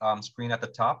concept screen at the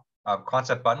top,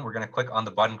 concept button, we're going to click on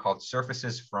the button called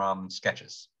surfaces from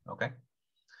sketches. Okay.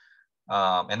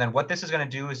 And then what this is going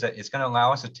to do is that it's going to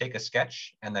allow us to take a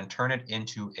sketch and then turn it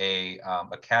into a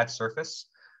CAD surface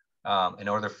in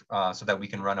order so that we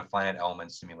can run a finite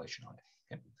element simulation on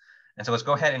it. Okay. And so let's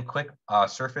go ahead and click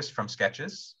surface from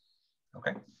sketches.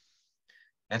 Okay.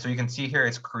 And so you can see here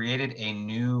it's created a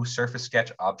new surface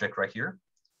sketch object right here,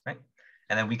 right?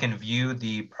 And then we can view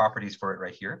the properties for it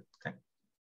right here. Okay.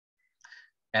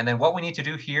 And then what we need to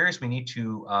do here is we need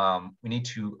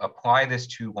to apply this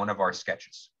to one of our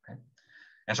sketches. Okay.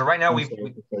 And so right now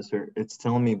Professor, it's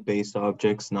telling me base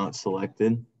objects not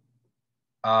selected.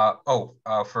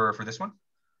 For this one?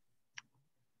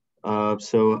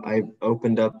 So I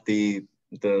opened up the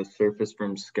surface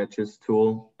from sketches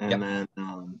tool, and yep.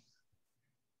 then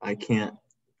I can't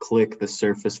click the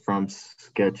surface from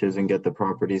sketches and get the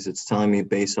properties. It's telling me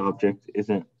base object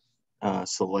isn't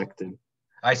selected.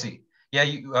 I see. Yeah,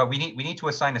 we need to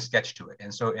assign a sketch to it.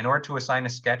 And so in order to assign a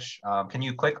sketch, can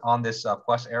you click on this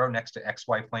plus arrow next to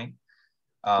XY plane?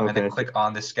 Okay. And then click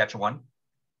on this sketch one.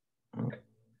 Okay.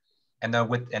 And then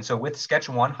with sketch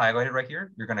one highlighted right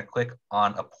here, you're going to click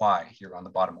on apply here on the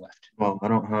bottom left. Well, I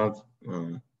don't have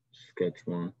sketch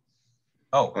one.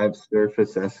 Oh, I have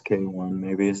surface SK1.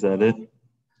 Maybe is that it?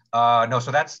 No.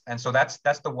 So that's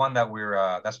the one that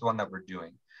we're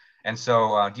doing. And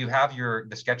so do you have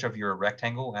the sketch of your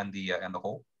rectangle and the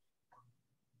hole?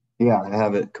 Yeah, I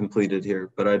have it completed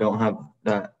here, but I don't have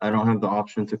that. I don't have the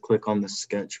option to click on the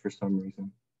sketch for some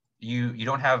reason. You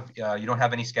don't have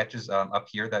any sketches up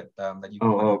here that you can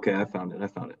okay, I found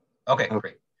it. Okay,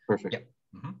 great. Perfect. Yep.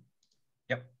 Mm-hmm.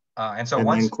 Yep. And so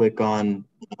then click on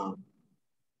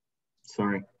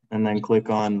click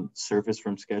on surface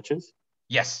from sketches.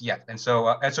 Yes, yeah. And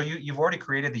so you've already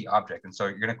created the object, and so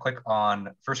you're going to click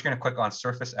on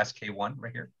surface SK1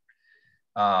 right here.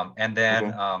 And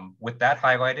then with that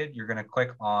highlighted, you're going to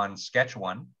click on sketch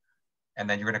one, and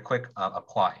then you're going to click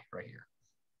apply right here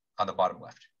on the bottom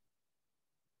left.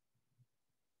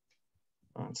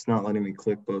 It's not letting me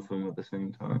click both of them at the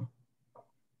same time.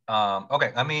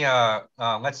 Okay, let me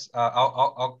let's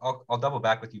I'll double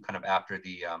back with you kind of after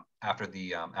the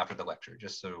lecture,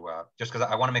 just so just because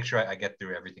I want to make sure I get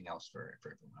through everything else for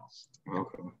everyone else.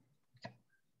 Okay.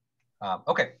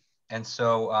 Okay, and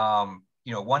so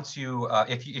you know, once you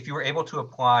if you were able to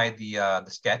apply the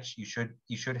sketch, you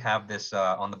should have this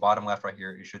on the bottom left right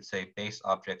here. You should say base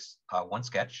objects one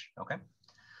sketch. Okay,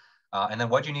 and then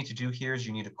what you need to do here is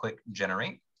you need to click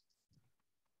generate.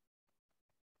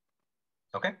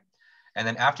 Okay, and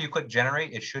then after you click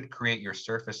generate, it should create your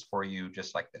surface for you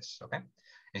just like this. Okay,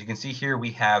 as you can see here,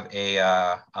 we have a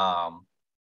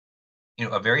you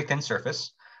know, a very thin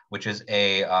surface, which is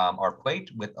our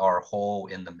plate with our hole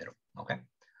in the middle. Okay,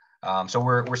 so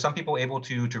were some people able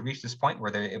to reach this point where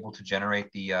they're able to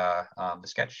generate the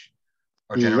sketch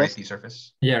or generate the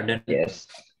surface? Yeah. Yes.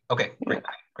 Okay, great.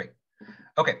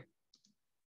 Okay.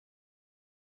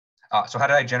 So how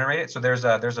did I generate it? So there's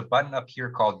a button up here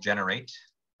called generate,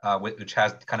 which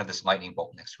has kind of this lightning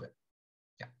bolt next to it.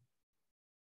 Yeah.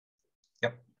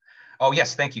 Yep. Oh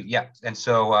yes, thank you. Yeah. And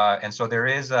so there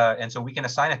is and so we can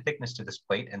assign a thickness to this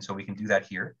plate, and so we can do that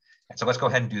here. And so let's go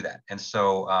ahead and do that. And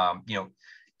so you know,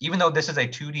 even though this is a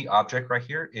 2D object right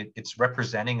here, it's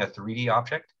representing a 3D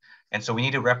object, and so we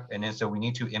need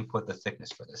to input the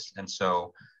thickness for this. And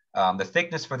so the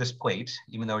thickness for this plate,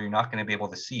 even though you're not going to be able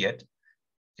to see it,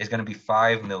 is going to be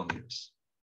 5 millimeters.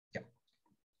 Yeah.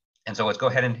 And so let's go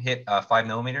ahead and hit 5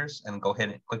 millimeters and go ahead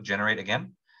and click generate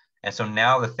again. And so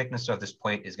now the thickness of this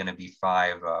plate is going to be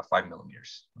 5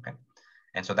 millimeters. Okay.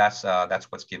 And so that's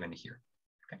what's given here.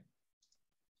 Okay.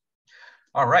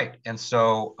 All right. And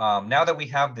so now that we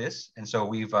have this, and so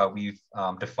we've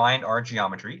defined our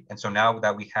geometry. And so now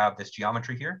that we have this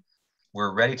geometry here,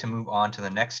 we're ready to move on to the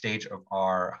next stage of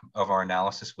our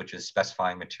analysis, which is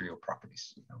specifying material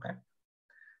properties. Okay.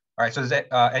 All right, so does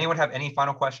anyone have any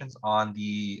final questions on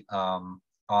the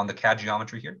CAD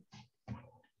geometry here?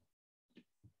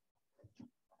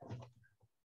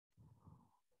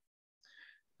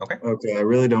 Okay. Okay, I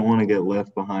really don't want to get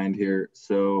left behind here,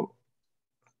 so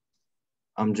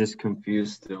I'm just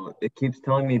confused still. It keeps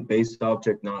telling me base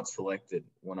object not selected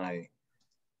when I'm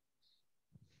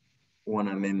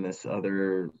in this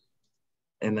other,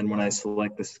 and then when I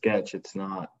select the sketch, it's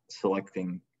not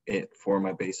selecting it for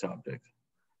my base object.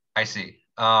 I see.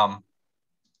 Do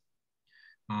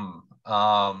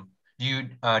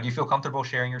you feel comfortable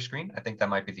sharing your screen? I think that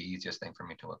might be the easiest thing for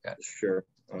me to look at. Sure.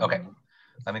 Okay.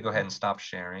 Let me go ahead and stop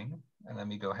sharing, and let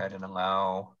me go ahead and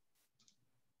allow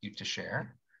you to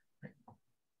share.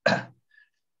 And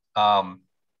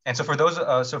so for those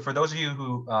of you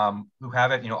who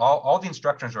have it, you know, all the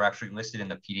instructions are actually listed in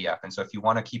the PDF. And so if you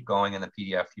want to keep going in the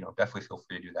PDF, you know, definitely feel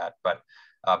free to do that. But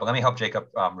let me help Jacob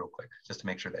real quick, just to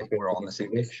make sure that we're all on the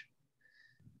same page.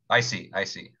 I see.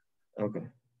 Okay.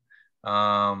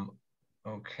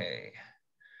 Okay.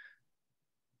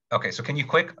 Okay. So can you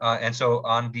click? And so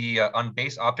on the on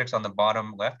base objects on the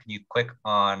bottom left, can you click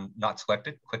on not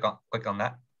selected? Click on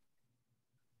that.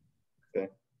 Okay.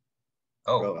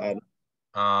 Oh.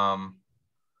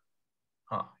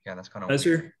 Yeah, that's kind of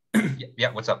Professor.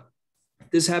 Yeah. What's up?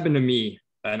 This happened to me,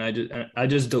 and I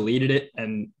just deleted it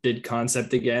and did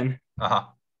concept again.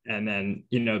 And then,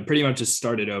 you know, pretty much just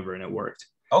started over and it worked.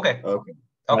 Okay.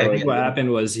 What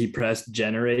happened was he pressed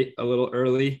generate a little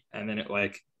early, and then it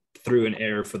like threw an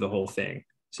error for the whole thing.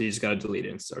 So you just got to delete it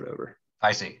and start over.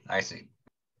 I see.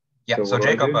 Yeah. So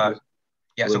Jacob,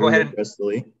 yeah. So go ahead and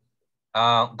delete.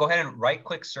 Go ahead and right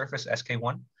click surface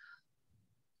SK1.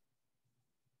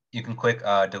 You can click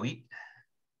delete.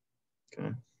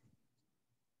 Okay.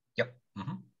 Yep.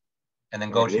 And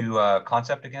then go to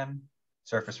concept again,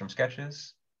 surface from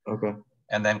sketches. Okay.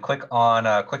 And then click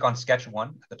on sketch 1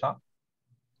 at the top.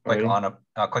 Click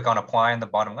on apply in the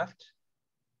bottom left.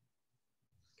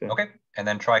 Okay. And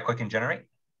then try clicking generate.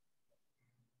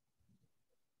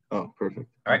 Oh, perfect.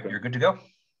 All right, you're good to go.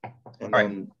 And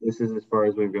then this is as far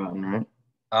as we've gotten, right?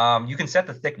 You can set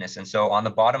the thickness. And so on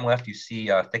the bottom left, you see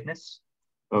thickness.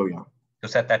 Oh, yeah.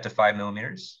 You'll set that to 5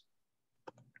 millimeters.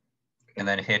 And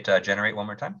then hit generate one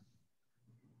more time.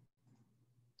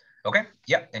 Okay,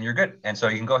 yeah, and you're good. And so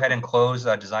you can go ahead and close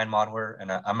Design Modeler,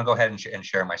 and I'm gonna go ahead and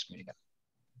share my screen again.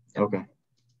 Yep. Okay.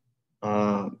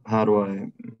 How do I?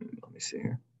 Let me see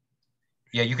here.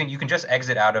 Yeah, you can just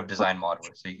exit out of Design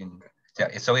Modeler, so you can.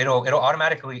 Yeah, so it'll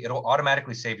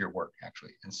automatically save your work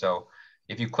actually. And so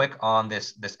if you click on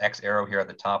this X arrow here at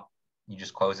the top, you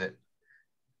just close it,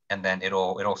 and then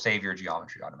it'll save your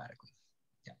geometry automatically.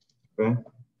 Yeah. Okay.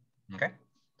 Okay.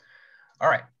 All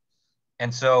right.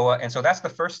 And so that's the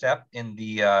first step in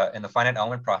the finite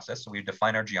element process. So we've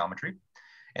defined our geometry.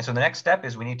 And so the next step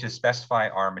is we need to specify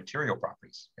our material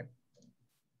properties. Okay?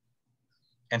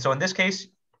 And so in this case,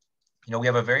 we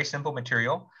have a very simple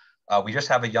material. We just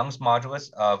have a Young's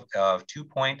modulus of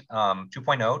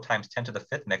 2.0 times 10 to the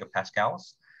 5th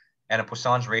megapascals and a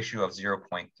Poisson's ratio of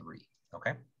 0.3,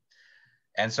 okay?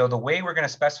 And so the way we're going to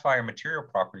specify our material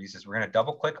properties is we're going to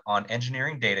double click on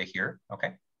engineering data here,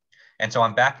 okay? And so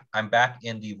I'm back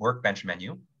in the workbench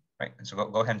menu, right? And so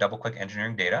go ahead and double click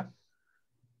engineering data.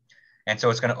 And so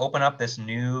it's going to open up this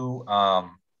new,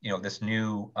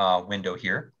 window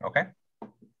here, okay?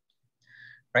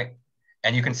 Right?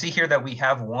 And you can see here that we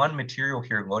have one material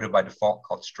here loaded by default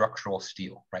called structural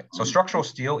steel, right? So structural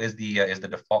steel is the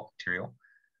default material.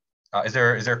 Is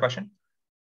there a question?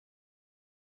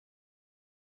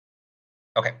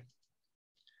 Okay.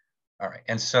 All right.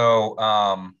 And so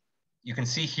you can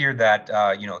see here that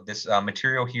this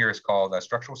material here is called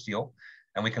structural steel,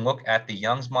 and we can look at the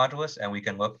Young's modulus and we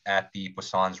can look at the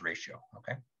Poisson's ratio.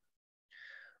 Okay.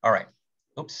 All right.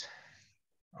 Oops.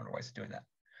 I don't know why it's doing that.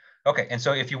 Okay, and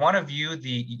so if you want to view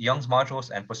the Young's modulus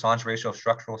and Poisson's ratio of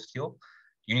structural steel,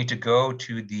 you need to go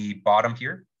to the bottom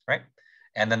here, right?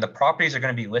 And then the properties are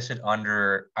going to be listed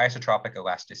under isotropic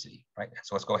elasticity, right?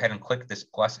 So let's go ahead and click this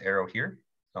plus arrow here,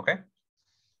 okay?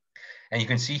 And you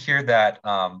can see here that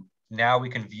now we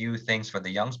can view things for the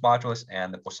Young's modulus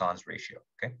and the Poisson's ratio,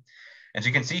 okay? And so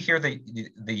you can see here the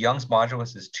Young's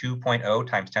modulus is 2.0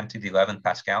 times 10 to the 11th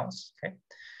pascals, okay?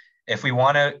 If we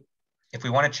want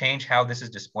to change how this is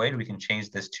displayed, we can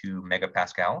change this to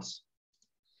megapascals,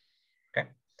 okay?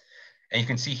 And you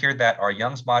can see here that our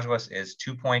Young's modulus is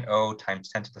 2.0 times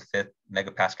 10 to the 5th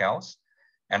megapascals,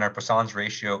 and our Poisson's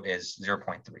ratio is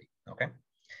 0.3, okay?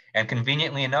 And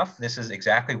conveniently enough, this is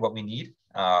exactly what we need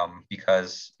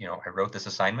because, I wrote this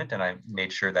assignment and I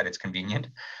made sure that it's convenient,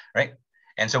 right?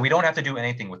 And so we don't have to do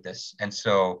anything with this. And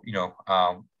so,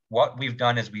 what we've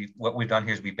done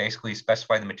here is we basically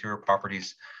specify the material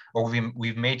properties, or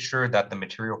we've made sure that the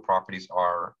material properties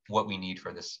are what we need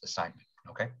for this assignment,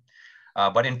 okay?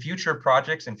 But in future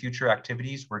projects and future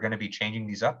activities, we're going to be changing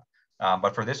these up.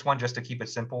 But for this one, just to keep it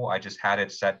simple, I just had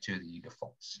it set to the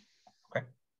defaults, okay?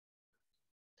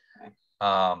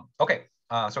 Okay,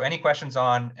 so any questions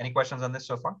on this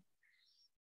so far?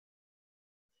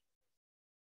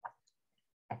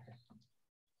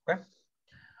 Okay.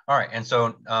 All right, and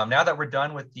so now that we're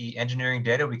done with the engineering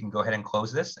data, we can go ahead and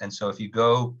close this. And so if you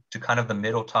go to kind of the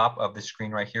middle top of the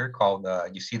screen right here called,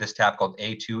 you see this tab called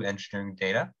A2 engineering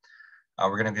data.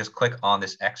 We're gonna just click on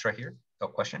this X right here. Oh,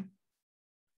 question?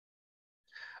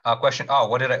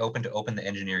 What did I open to open the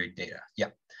engineering data? Yeah,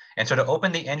 and so to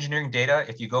open the engineering data,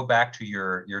 if you go back to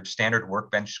your standard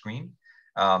workbench screen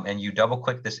and you double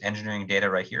click this engineering data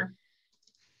right here,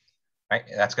 right,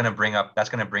 that's gonna bring up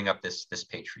this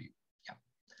page for you.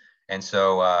 And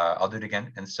so I'll do it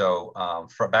again. And so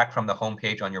back from the home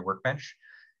page on your workbench,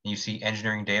 you see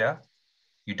engineering data,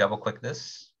 you double click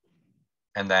this,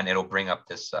 and then it'll bring up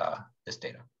this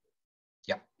data.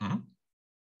 Yeah. Mm-hmm.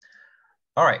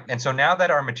 All right, and so now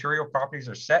that our material properties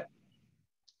are set,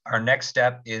 our next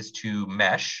step is to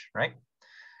mesh, right?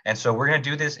 And so we're gonna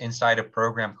do this inside a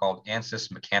program called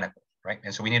ANSYS Mechanical, right?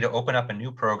 And so we need to open up a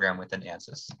new program within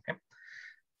ANSYS,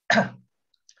 okay?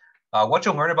 What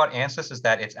you'll learn about ANSYS is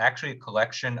that it's actually a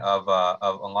collection of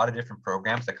a lot of different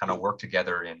programs that kind of work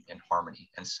together in harmony.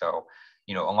 And so,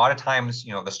 a lot of times,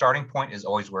 the starting point is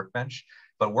always Workbench,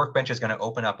 but Workbench is going to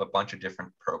open up a bunch of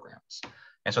different programs.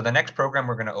 And so the next program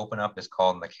we're going to open up is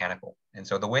called Mechanical. And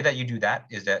so the way that you do that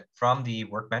is that from the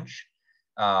Workbench,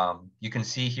 you can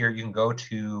see here, you can go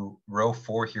to row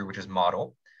 4 here, which is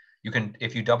Model.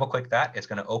 If you double click that, it's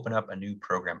going to open up a new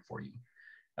program for you.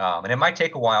 And it might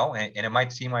take a while, and it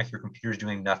might seem like your computer is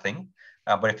doing nothing.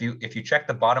 But if you check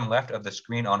the bottom left of the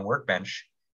screen on Workbench,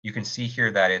 you can see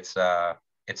here that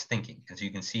it's thinking. And so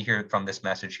you can see here from this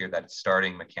message here that it's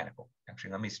starting Mechanical.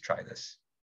 Actually, let me try this.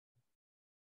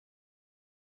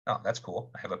 Oh, that's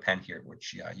cool. I have a pen here,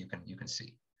 which you can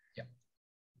see. Yeah.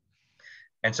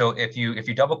 And so if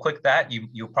you double click that,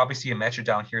 you'll probably see a message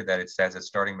down here that it says it's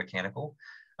starting Mechanical,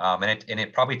 and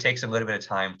it probably takes a little bit of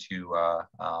time to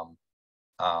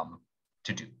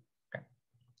do. Okay.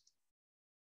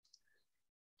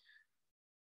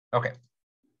 Okay.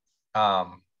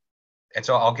 And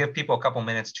so I'll give people a couple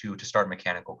minutes to start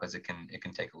Mechanical because it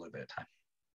can take a little bit of time.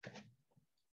 Okay.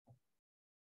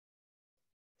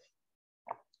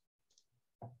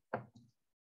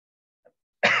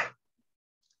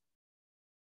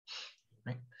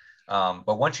 Right.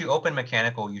 But once you open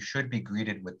Mechanical, you should be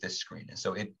greeted with this screen. And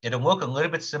so it'll look a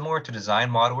little bit similar to Design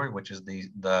Modeler, which is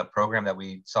the program that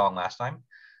we saw last time.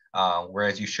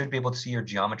 Whereas you should be able to see your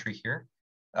geometry here.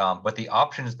 But the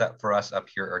options that for us up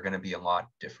here are going to be a lot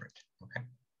different. Okay.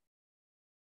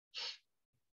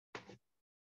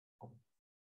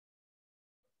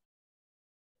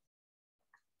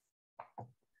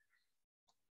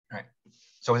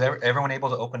 So is everyone able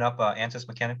to open up ANSYS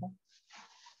Mechanical?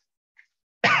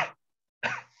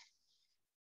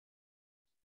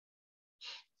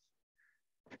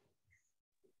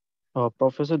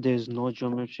 Professor, there is no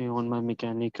geometry on my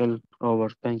mechanical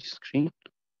workbench screen.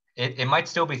 It might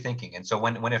still be thinking. And so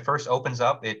when it first opens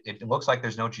up, it looks like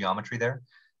there's no geometry there,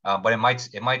 but it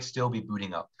might still be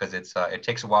booting up because it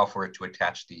takes a while for it to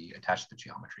attach the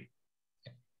geometry.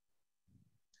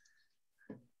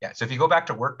 Yeah, so if you go back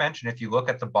to Workbench and if you look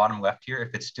at the bottom left here,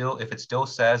 if it still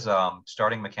says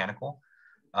starting mechanical,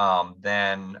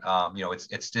 then you know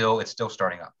it's still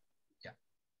starting up. Yeah.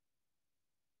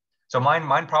 So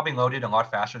mine probably loaded a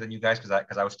lot faster than you guys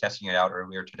because I was testing it out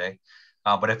earlier today.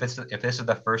 But if this is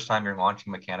the first time you're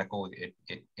launching mechanical,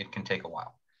 it can take a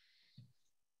while.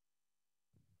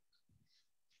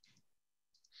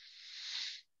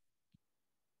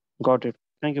 Got it.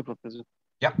 Thank you, Professor.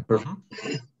 Yeah.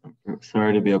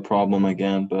 Sorry to be a problem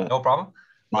again, but no problem.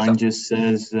 Mine just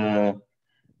says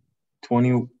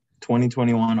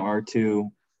 2021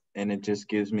 R2, and it just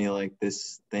gives me like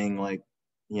this thing like,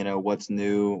 you know, what's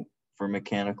new for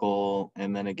mechanical,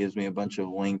 and then it gives me a bunch of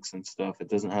links and stuff. It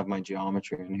doesn't have my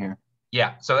geometry in here.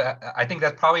 Yeah, so I think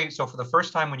that's probably, so for the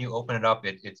first time when you open it up,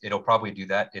 it'll probably do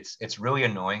that. It's really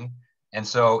annoying. And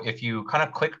so if you kind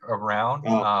of click around,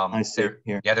 I see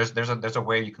here. Yeah, there's a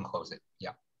way you can close it.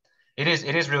 Yeah, it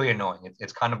is really annoying.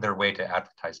 It's kind of their way to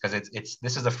advertise because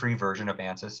this is a free version of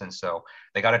ANSYS, and so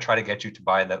they got to try to get you to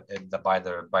buy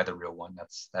the real one.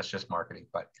 That's just marketing,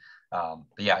 but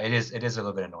yeah, it is a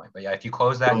little bit annoying. But yeah, if you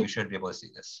close that, you should be able to see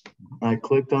this. I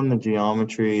clicked on the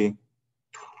geometry.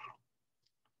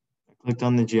 I clicked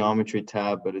on the geometry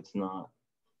tab, but it's not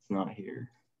here.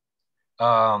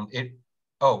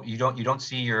 Oh, you don't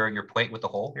see your plate with the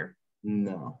hole here?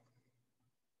 No.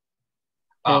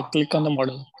 Click on the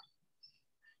model.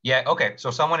 Yeah, okay.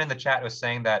 So someone in the chat was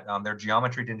saying that their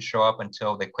geometry didn't show up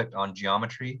until they clicked on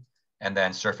geometry and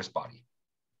then surface body.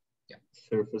 Yeah.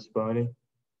 Surface body.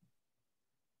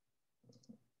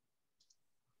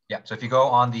 Yeah, so if you go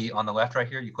on the left right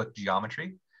here, you click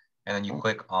geometry and then you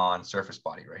click on surface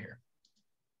body right here.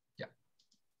 Yeah.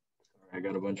 I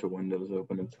got a bunch of windows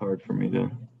open. It's hard for me to.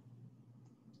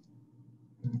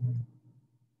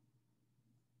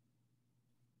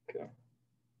 Okay.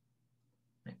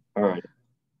 All right.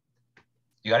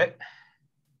 You got it?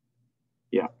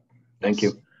 Yeah. Thank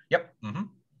you. Yep.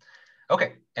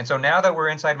 Okay. And so now that we're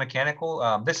inside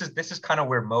mechanical, this is kind of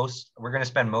where we're going to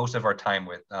spend most of our time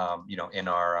with, you know, in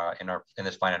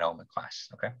this finite element class.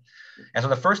 Okay. And so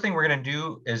the first thing we're going to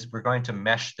do is we're going to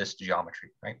mesh this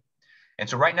geometry, right? And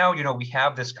so right now, you know, we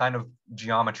have this kind of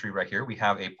geometry right here. We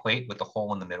have a plate with a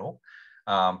hole in the middle.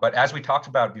 But as we talked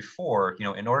about before, you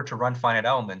know, in order to run finite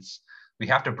elements, we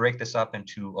have to break this up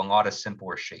into a lot of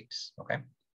simpler shapes. Okay.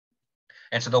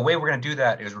 And so the way we're going to do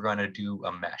that is we're going to do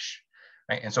a mesh.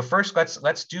 Right? And so first,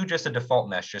 let's do just a default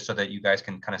mesh just so that you guys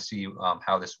can kind of see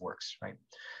how this works, right?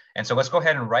 And so let's go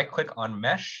ahead and right-click on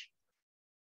mesh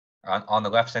on the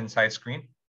left-hand side screen,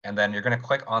 and then you're going to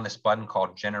click on this button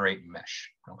called Generate Mesh,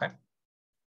 okay?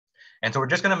 And so we're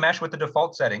just going to mesh with the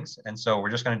default settings, and so we're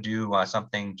just going to do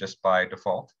something just by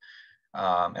default,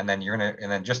 and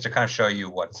then just to kind of show you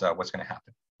what's going to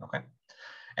happen, okay?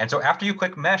 And so after you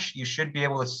click mesh, you should be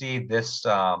able to see this,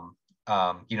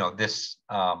 you know, this.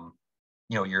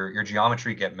 You know, your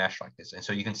geometry get meshed like this. And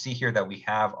so you can see here that we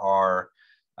have our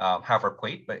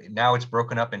plate, but now it's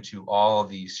broken up into all of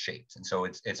these shapes. And so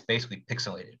it's basically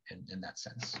pixelated in that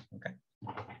sense, okay?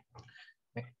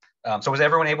 So was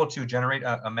everyone able to generate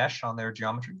a mesh on their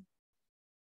geometry?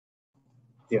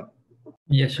 Yeah.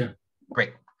 Yes, sir.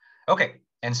 Great. Okay.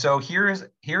 And so here is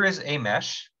a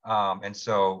mesh. And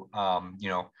so, you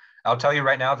know, I'll tell you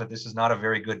right now that this is not a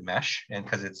very good mesh, and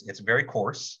because it's very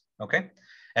coarse, okay?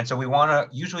 And so we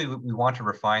usually want to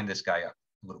refine this guy up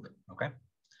a little bit, okay?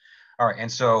 All right,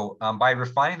 and so by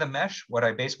refining the mesh, what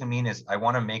I basically mean is I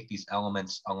want to make these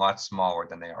elements a lot smaller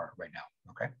than they are right now,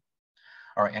 okay?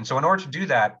 All right, and so in order to do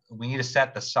that, we need to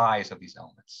set the size of these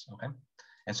elements, okay?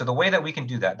 And so the way that we can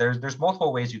do that, there's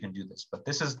multiple ways you can do this, but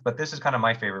this is kind of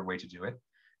my favorite way to do it,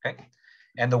 okay?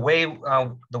 And the way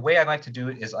I like to do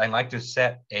it is I like to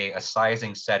set a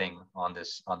sizing setting on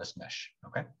this mesh,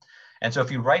 okay? And so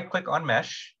if you right click on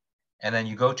mesh and then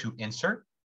you go to insert,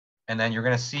 and then you're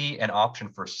going to see an option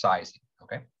for sizing,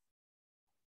 okay?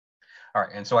 All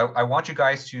right, and so I want you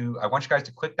guys to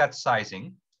click that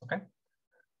sizing, okay? All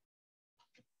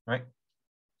right,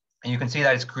 and you can see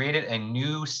that it's created a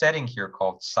new setting here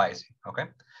called sizing, okay?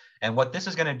 And what this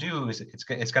is going to do is it's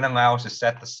going to allow us to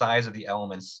set the size of the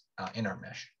elements in our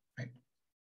mesh, right?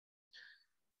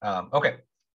 Okay.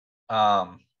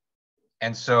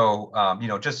 And so,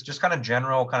 just kind of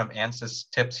general kind of ANSYS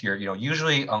tips here,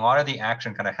 usually a lot of the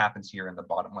action kind of happens here in the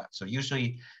bottom left. So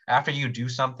usually after you do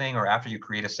something or after you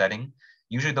create a setting,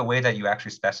 usually the way that you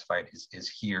actually specify it is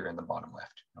here in the bottom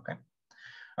left, okay?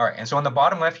 All right, and so on the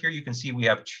bottom left here, you can see we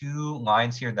have 2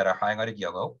 lines here that are highlighted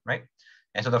yellow, right?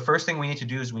 And so the first thing we need to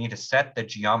do is we need to set the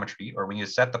geometry, or we need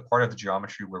to set the part of the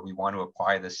geometry where we want to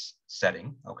apply this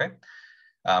setting, okay?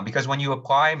 Because when you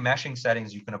apply meshing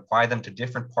settings, you can apply them to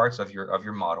different parts of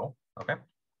your model, okay?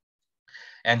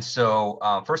 And so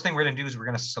first thing we're gonna do is we're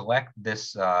gonna select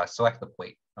this, select the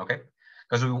plate, okay?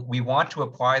 Because we want to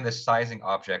apply this sizing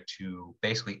object to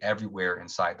basically everywhere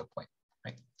inside the plate,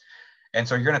 right? And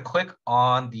so you're gonna click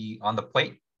on the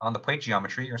plate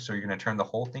geometry, so you're gonna turn the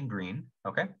whole thing green,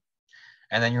 okay?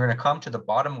 And then you're gonna come to the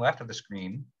bottom left of the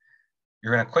screen,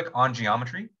 you're gonna click on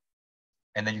geometry,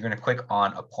 and then you're gonna click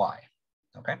on apply.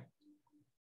 Okay.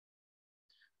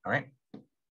 All right.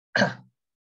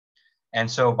 And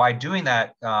so by doing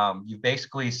that, you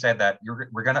basically said that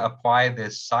we're going to apply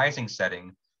this sizing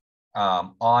setting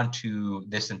onto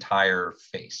this entire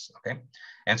face. Okay.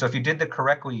 And so if you did that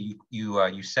correctly,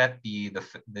 you set the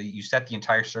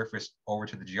entire surface over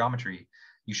to the geometry,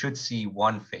 you should see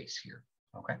one face here.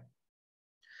 Okay.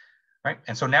 Right.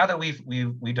 And so now that we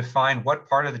defined what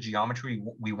part of the geometry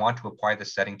we want to apply the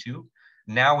setting to,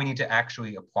 now we need to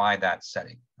actually apply that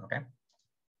setting, okay?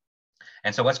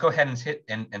 And so let's go ahead and hit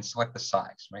and select the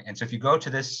size, right? And so if you go to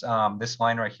this, this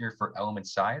line right here for element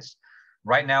size,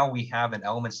 right now we have an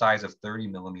element size of 30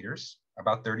 millimeters,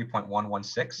 about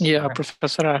 30.116. Yeah, okay.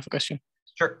 Professor, I have a question.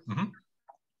 Sure. Mm-hmm.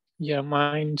 Yeah,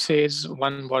 mine says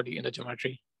one body in the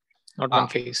geometry, not one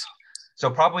face.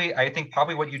 So I think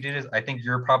what you did is, I think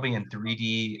you're probably in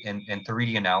 3D in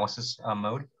 3D analysis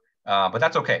mode. But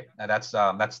that's okay. That's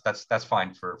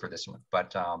fine for this one.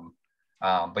 But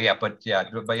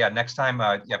yeah. Next time,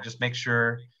 just make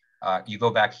sure you go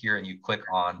back here and you click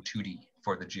on 2D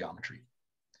for the geometry.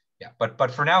 Yeah,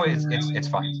 but for now it's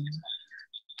fine.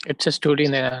 It says 2D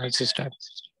in the analysis tab.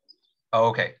 Oh,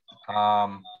 okay.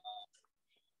 Yeah,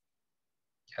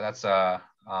 that's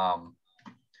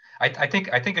I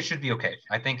think it should be okay.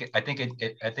 I think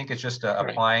it's just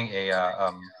applying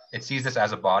a it sees this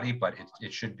as a body, but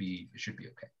it should be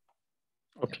okay.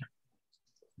 Okay.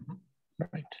 Yeah.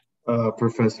 Right.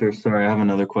 Professor, sorry, I have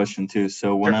another question too.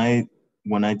 So when I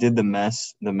did the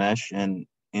mesh and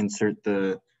insert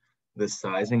the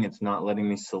sizing, it's not letting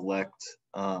me select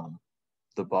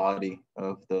the body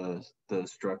of the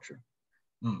structure.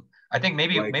 I think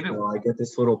maybe so I get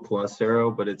this little plus arrow,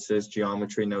 but it says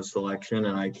geometry no selection,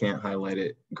 and I can't highlight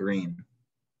it green.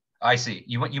 I see.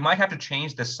 You might have to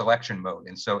change the selection mode.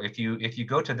 And so if you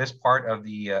go to this part of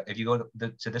the if you go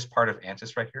to this part of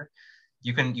ANSYS right here,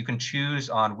 you can choose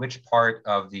on which part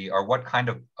of the, or what kind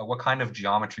of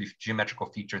geometrical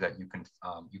feature that you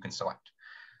can select.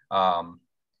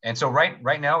 And so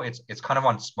right now it's kind of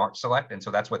on smart select, and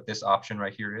so that's what this option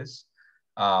right here is.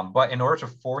 But in order to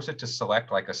force it to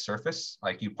select like a surface,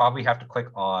 like you probably have to click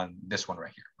on this one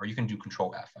right here, or you can do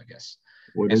Control F, I guess.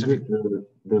 What is it?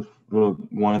 The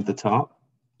one at the top?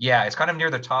 Yeah, it's kind of near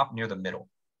the top, near the middle.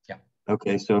 Yeah.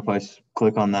 Okay, so if I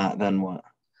click on that, then what?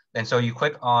 And so you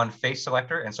click on face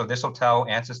selector, and so this will tell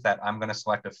ANSYS that I'm going to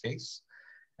select a face.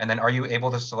 And then are you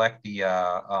able to select the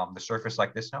surface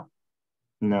like this now?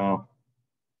 No.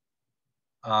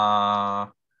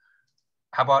 How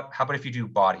about if you do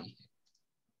body?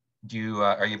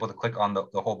 Are you able to click on the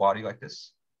whole body like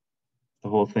this? The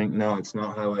whole thing? No, it's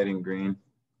not highlighting green.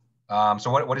 So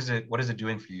what is it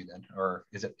doing for you then? Or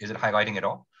is it highlighting at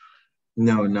all?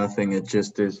 No, nothing. It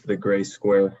just is the gray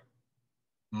square.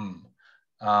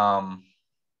 So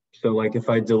like if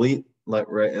I delete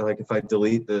if I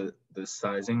delete the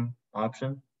sizing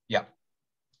option, yeah,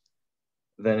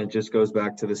 then it just goes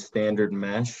back to the standard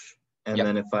mesh. And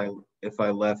then if I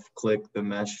left click the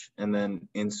mesh and then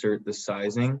insert the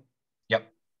sizing,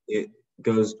 it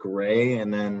goes gray,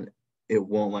 and then it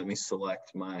won't let me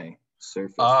select my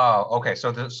surface. Oh, okay.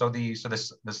 So the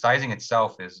sizing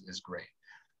itself is gray.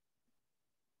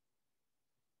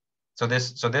 So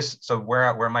where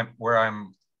I'm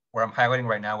highlighting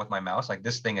right now with my mouse, like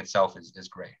this thing itself is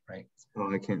gray, right?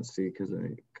 Oh, I can't see because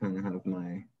I kind of have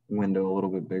my window a little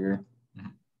bit bigger.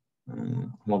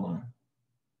 Hold on.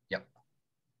 Yep.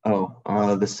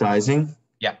 Oh, the sizing.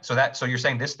 Yeah. So you're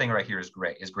saying this thing right here is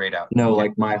grayed out. No,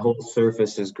 like my whole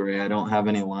surface is gray. I don't have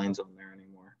any lines on there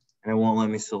anymore, and it won't let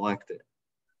me select it.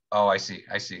 Oh, I see.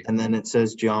 And then it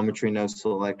says geometry no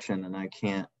selection, and I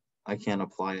can't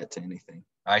apply it to anything.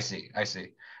 I see.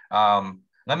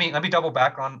 Let me double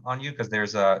back on you because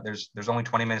there's only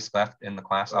 20 minutes left in the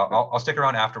class. Okay. I'll stick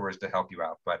around afterwards to help you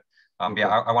out. But Okay. yeah,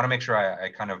 I want to make sure I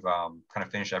kind of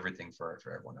finish everything for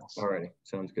everyone else. All righty,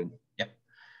 sounds good. Yep.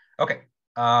 Okay.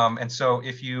 And so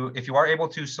if you are able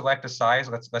to select a size,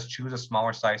 let's choose a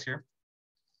smaller size here.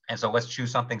 And so let's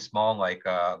choose something small, like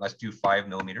let's do 5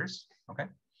 millimeters. Okay.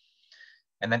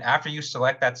 And then after you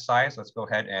select that size, let's go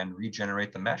ahead and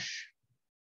regenerate the mesh.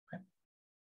 Okay.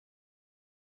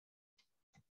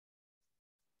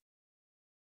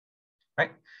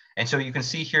 Right. And so you can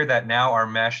see here that now our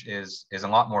mesh is a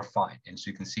lot more fine. And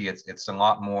so you can see it's a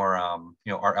lot more,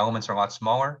 you know, our elements are a lot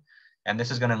smaller, and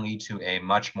this is going to lead to a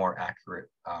much more accurate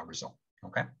result.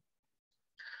 Okay.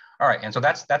 All right. And so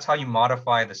that's how you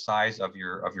modify the size of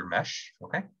your mesh.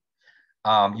 Okay.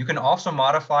 You can also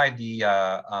modify the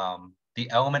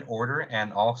element order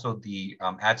and also the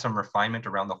add some refinement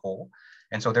around the hole.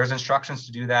 And so there's instructions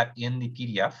to do that in the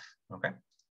PDF. Okay.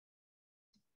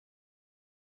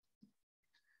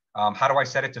 How do I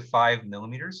set it to 5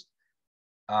 millimeters?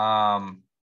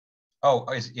 Oh,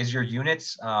 is your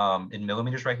units in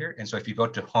millimeters right here? And so if you go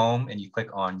to home and you click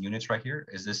on units right here,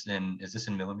 is this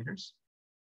in millimeters?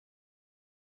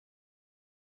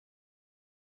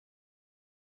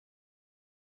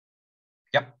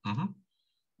 Yep.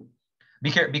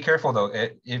 Be careful though.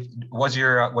 If was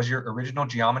your original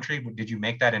geometry, did you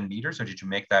make that in meters or did you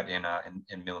make that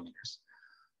in millimeters?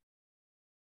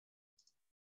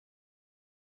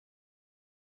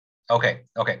 Okay.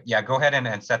 Yeah, go ahead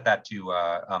and set that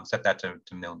to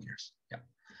millimeters. Yeah.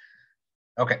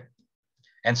 Okay.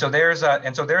 And so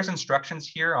there's instructions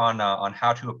here on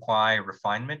how to apply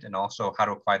refinement and also how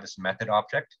to apply this method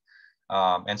object.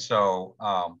 And so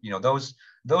you know,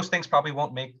 those things probably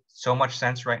won't make so much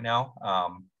sense right now.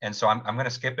 And so I'm going to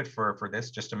skip it for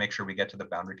this just to make sure we get to the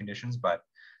boundary conditions. But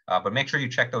make sure you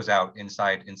check those out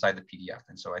inside the PDF.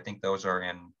 And so I think those are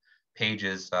in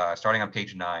pages starting on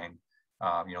page 9.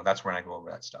 You know, that's when I go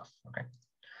over that stuff. Okay.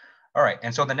 All right.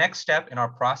 And so the next step in our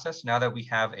process, now that we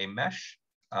have a mesh,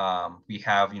 we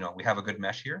have a good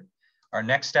mesh here. Our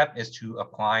next step is to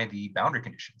apply the boundary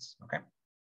conditions. Okay.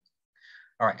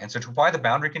 All right. And so to apply the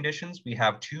boundary conditions, we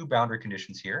have 2 boundary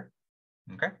conditions here.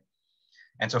 Okay.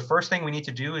 And so first thing we need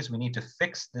to do is we need to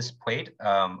fix this plate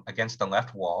against the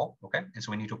left wall. Okay. And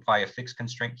so we need to apply a fixed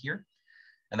constraint here.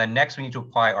 And then next we need to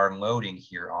apply our loading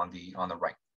here on the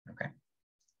right. Okay.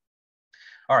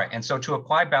 All right, and so to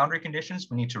apply boundary conditions,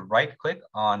 we need to right click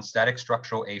on static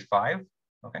structural A5,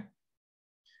 okay?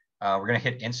 We're gonna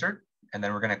hit insert, and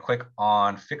then we're gonna click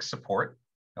on fixed support,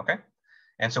 okay?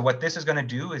 And so what this is gonna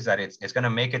do is that it's gonna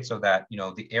make it so that, you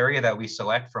know, the area that we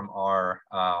select from our,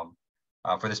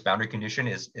 for this boundary condition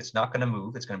it's not gonna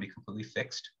move, it's gonna be completely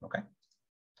fixed, okay?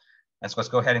 And so let's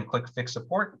go ahead and click fix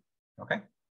support, okay?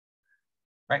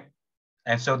 Right,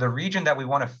 and so the region that we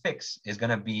wanna fix is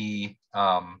gonna be,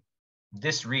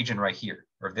 this region right here,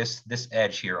 or this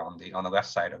edge here on the left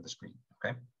side of the screen,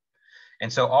 okay?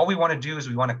 And so all we want to do is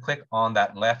we want to click on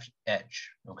that left edge,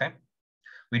 okay?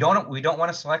 We don't want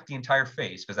to select the entire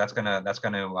face because that's gonna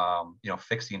you know,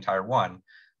 fix the entire one,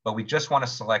 but we just want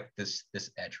to select this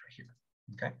edge right here,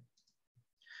 okay?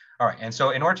 All right, and so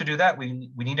in order to do that, we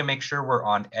need to make sure we're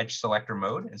on edge selector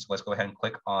mode, and so let's go ahead and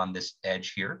click on this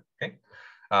edge here, okay?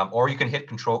 Or you can hit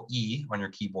Control E on your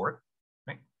keyboard.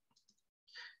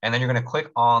 And then you're going to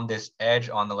click on this edge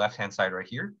on the left-hand side right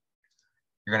here.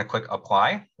 You're going to click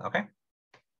apply, okay?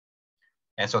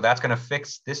 And so that's going to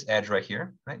fix this edge right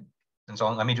here, right? And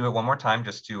so let me do it one more time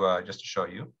just to show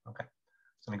you, okay?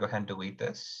 So let me go ahead and delete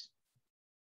this,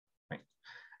 right?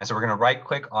 And so we're going to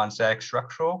right-click on static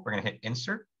structural. We're going to hit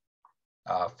insert,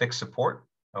 fix support,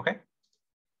 okay?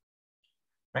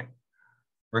 Right?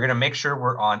 We're going to make sure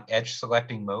we're on edge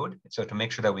selecting mode. So to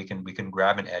make sure that we can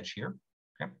grab an edge here,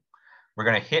 okay? We're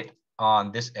going to hit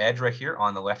on this edge right here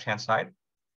on the left-hand side,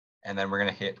 and then we're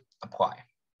going to hit apply,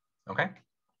 okay?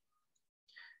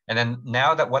 And then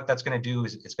now that what that's going to do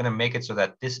is it's going to make it so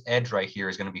that this edge right here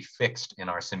is going to be fixed in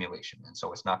our simulation, and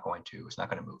so it's not going to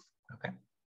move, okay?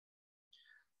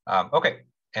 Okay,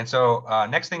 and so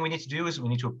next thing we need to do is we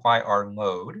need to apply our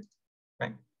load,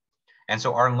 right? And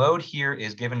so our load here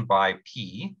is given by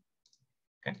P.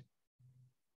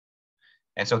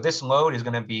 And so this load is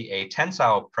going to be a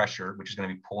tensile pressure, which is going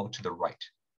to be pulled to the right,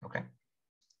 okay?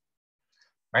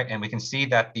 Right, and we can see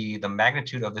that the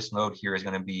magnitude of this load here is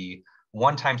going to be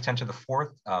 1 ×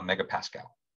 10⁴ megapascal,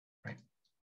 right?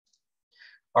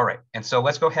 All right, and so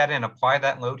let's go ahead and apply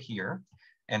that load here.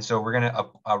 And so we're going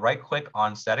to right click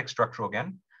on static structural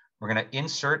again. We're going to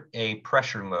insert a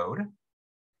pressure load,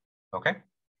 okay?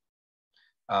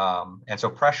 And so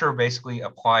pressure, basically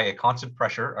apply a constant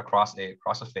pressure across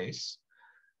a face.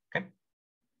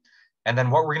 And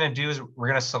then what we're going to do is we're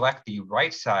going to select the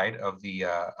right side of the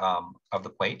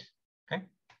plate. Okay.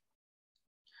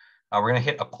 We're going to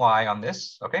hit apply on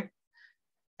this. Okay.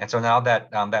 And so now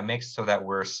that that makes so that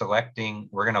we're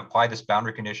going to apply this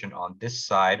boundary condition on this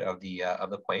side of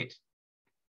the plate.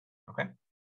 Okay.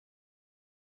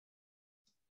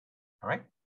 All right.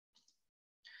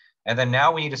 And then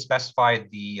now we need to specify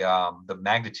the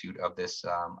magnitude of this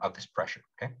pressure.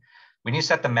 Okay. We need to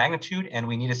set the magnitude and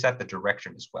we need to set the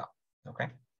direction as well. Okay.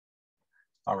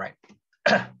 All right.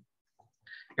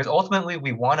 Because ultimately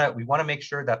we want to make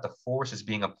sure that the force is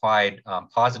being applied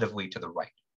positively to the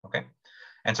right. Okay.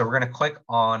 And so we're going to click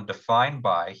on define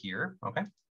by here. Okay.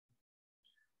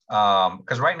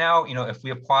 Because right now, if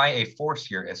we apply a force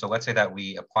here, and so let's say that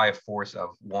we apply a force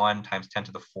of 1 times 10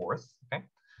 to the 4th. Okay.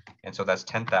 And so that's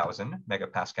 10,000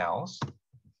 megapascals.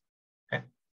 Okay.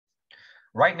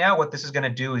 Right now, what this is going to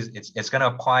do is it's going to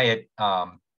apply it,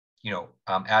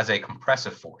 as a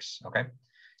compressive force. Okay.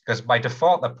 Because by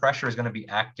default, the pressure is going to be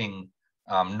acting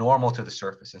normal to the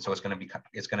surface, and so it's going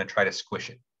to try to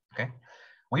squish it. Okay.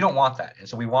 We don't want that, and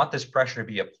so we want this pressure to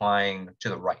be applying to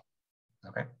the right.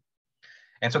 Okay.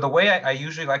 And so the way I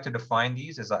usually like to define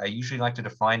these is I usually like to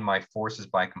define my forces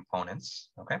by components.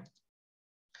 Okay.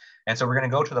 And so we're going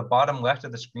to go to the bottom left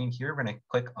of the screen here. We're going to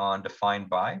click on define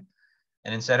by,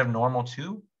 and instead of normal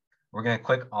to, we're going to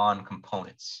click on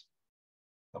components.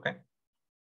 Okay.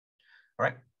 All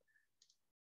right.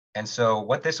 And so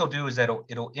what this will do is that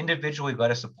it'll individually let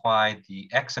us apply the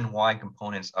X and Y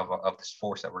components of this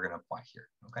force that we're going to apply here.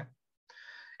 Okay.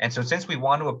 And so since we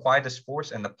want to apply this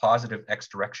force in the positive X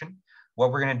direction,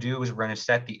 what we're going to do is we're going to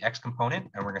set the X component,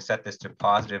 and we're going to set this to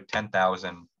positive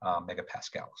 10,000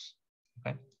 megapascals.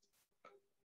 Okay.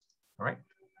 All right.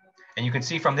 And you can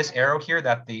see from this arrow here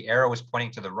that the arrow is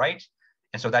pointing to the right.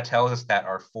 And so that tells us that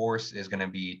our force is going to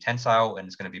be tensile and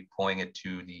it's going to be pulling it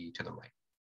to the right.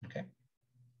 Okay.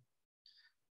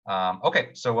 Okay.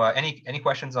 So any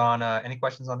questions on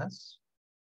this?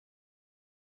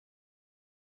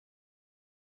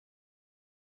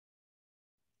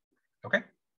 Okay.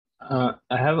 I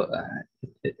have.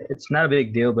 It's not a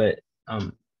big deal, but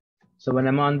so when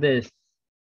I'm on this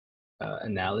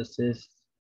analysis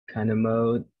kind of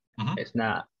mode, it's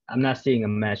not. I'm not seeing a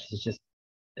mesh. It's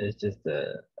just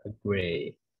a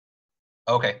gray.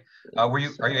 Okay. Are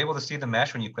you able to see the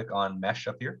mesh when you click on mesh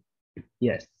up here?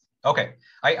 Yes. Okay.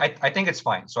 I think it's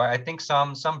fine. So I think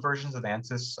some versions of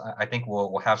ANSYS, I think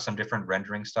will have some different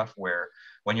rendering stuff where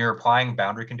when you're applying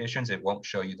boundary conditions, it won't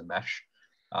show you the mesh.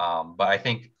 But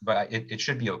it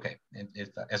should be okay.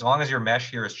 As long as your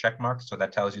mesh here is checkmarked, so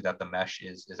that tells you that the mesh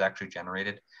is actually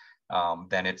generated,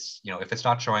 then it's, if it's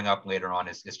not showing up later on,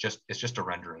 it's just a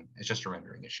rendering. It's just a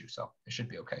rendering issue. So it should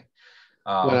be okay.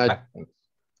 Go ahead.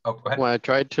 When I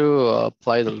try to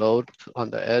apply the load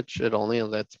on the edge, it only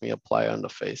lets me apply on the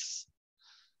face.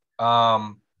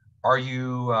 Are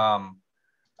you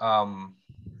in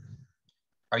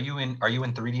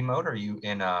 3D mode? Or are you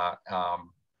in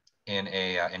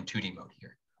 2D mode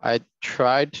here? I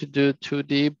tried to do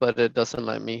 2D, but it doesn't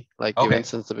let me, even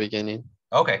since the beginning.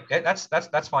 Okay, that's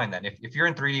fine then. If you're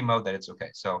in 3D mode, then it's okay.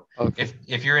 So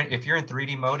if you're in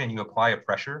 3D mode and you apply a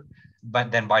pressure,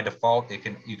 but then by default you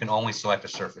can only select a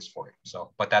surface for it.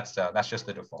 So, but that's just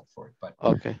the default for it. But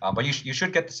okay. But you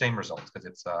should get the same results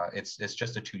because it's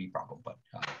just a 2D problem. But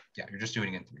yeah, you're just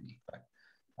doing it in 3D. But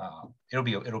it'll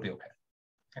be okay.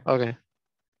 Okay.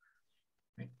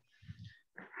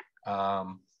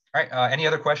 All right. Any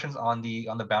other questions on the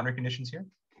boundary conditions here?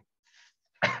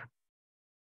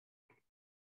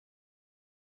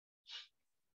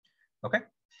 Okay.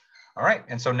 All right.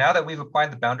 And so now that we've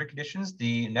applied the boundary conditions,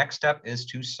 the next step is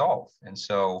to solve. And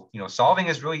so, solving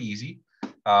is really easy.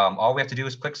 All we have to do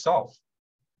is click solve.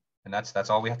 And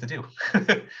that's all we have to do.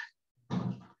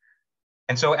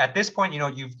 And so at this point,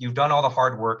 you've done all the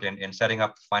hard work in setting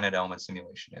up the finite element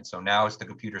simulation. And so now it's the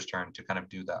computer's turn to kind of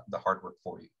do the hard work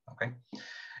for you. Okay.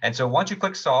 And so once you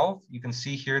click solve, you can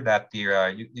see here that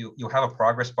you'll have a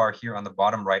progress bar here on the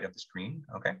bottom right of the screen.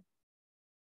 Okay.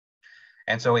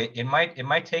 And so it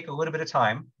might take a little bit of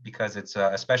time because it's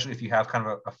especially if you have kind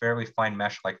of a fairly fine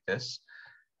mesh like this.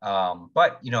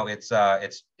 But it's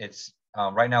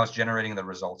right now it's generating the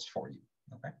results for you.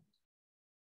 Okay.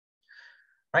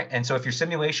 Right. And so if your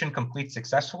simulation completes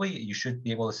successfully, you should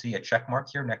be able to see a check mark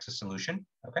here next to solution.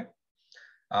 Okay.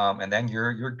 And then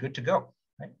you're good to go.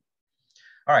 Right.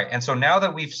 All right. And so now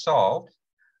that we've solved,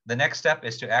 the next step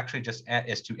is to actually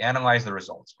analyze the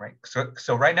results, right?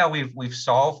 So right now we've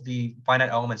solved the finite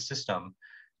element system,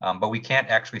 but we can't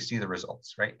actually see the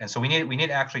results, right? And so we need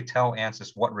to actually tell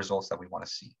ANSYS what results that we want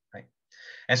to see, right?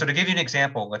 And so to give you an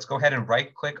example, let's go ahead and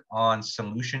right click on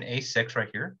solution A6 right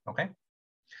here, okay?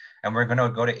 And we're gonna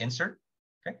go to insert,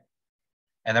 okay?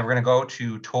 And then we're gonna go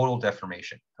to total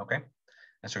deformation, okay?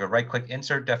 And so go right click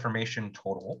insert deformation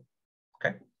total,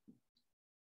 okay?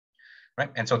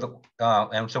 Right, and so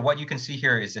what you can see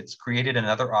here is it's created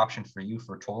another option for you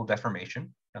for total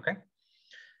deformation, okay?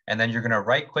 And then you're gonna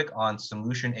right click on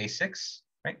solution A6,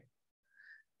 right?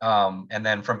 And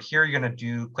then from here, you're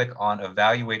gonna click on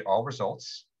evaluate all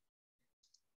results.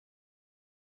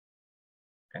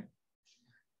 Okay,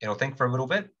 it'll think for a little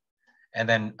bit. And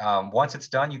then once it's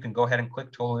done, you can go ahead and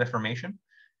click total deformation.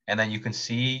 And then you can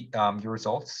see your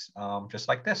results just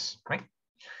like this, right?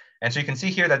 And so you can see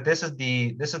here that this is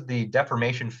the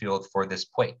deformation field for this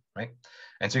plate, right?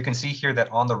 And so you can see here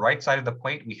that on the right side of the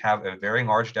plate, we have a very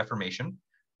large deformation,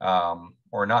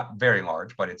 or not very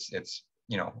large, but it's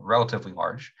relatively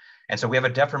large. And so we have a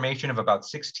deformation of about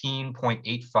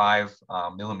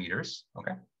 16.85 millimeters,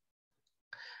 okay?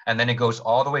 And then it goes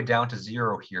all the way down to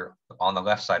 0 here on the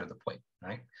left side of the plate,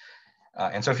 right?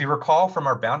 And so if you recall from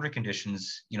our boundary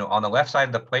conditions, on the left side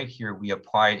of the plate here, we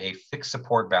applied a fixed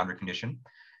support boundary condition.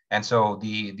 And so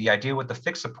the idea with the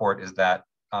fixed support is that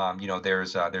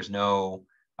there's no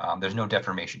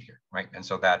deformation here, right? And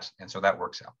so that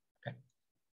works out. Okay.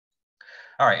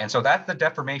 All right, and so that's the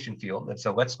deformation field. And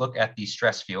so let's look at the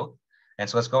stress field. And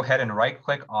so let's go ahead and right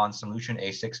click on solution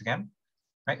A6 again.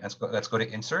 Right. Let's go to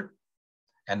insert,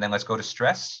 and then let's go to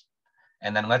stress,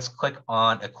 and then let's click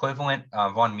on equivalent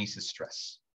von Mises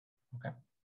stress. Okay.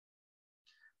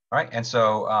 All right, and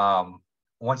so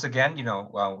once again,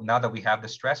 now that we have the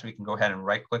stress, we can go ahead and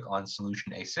right click on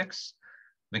solution A6.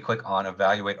 We click on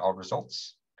evaluate all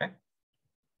results, okay?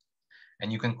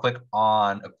 And you can click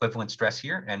on equivalent stress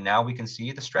here, and now we can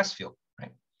see the stress field,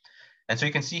 right? And so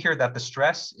you can see here that the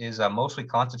stress is mostly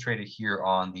concentrated here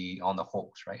on the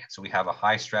holes, right? So we have a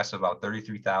high stress of about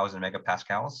 33,000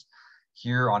 megapascals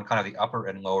here on kind of the upper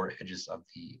and lower edges of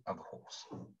the holes,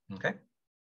 okay?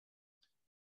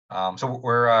 So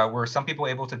were some people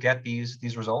able to get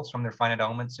these results from their finite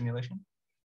element simulation?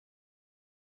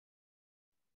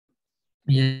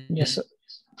 Yes, sir.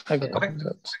 Okay.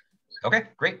 Okay,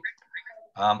 great.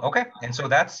 Okay, and so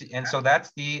that's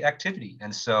the activity.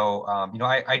 And so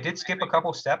I did skip a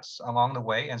couple steps along the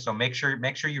way, and so make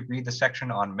sure you read the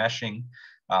section on meshing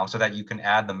so that you can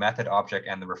add the method object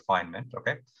and the refinement.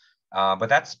 Okay. But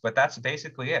that's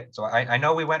basically it. So I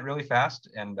know we went really fast,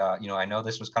 and I know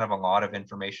this was kind of a lot of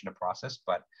information to process,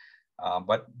 but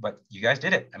you guys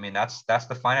did it. I mean, that's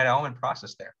the finite element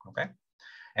process there. Okay,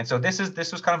 and so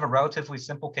this was kind of a relatively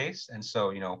simple case, and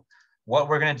so what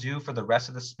we're going to do for the rest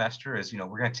of the semester is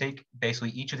we're going to take basically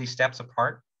each of these steps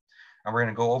apart, and we're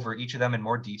going to go over each of them in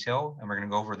more detail, and we're going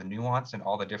to go over the nuance and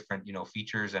all the different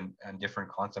features and different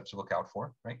concepts to look out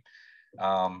for, right?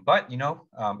 But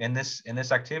in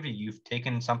this activity, you've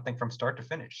taken something from start to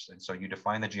finish. And so you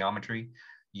define the geometry,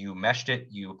 you meshed it,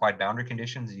 you applied boundary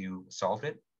conditions, you solved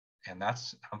it, and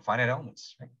that's finite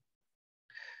elements, right?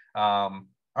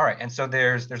 All right, and so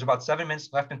there's about 7 minutes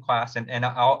left in class, and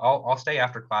I'll stay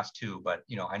after class too. But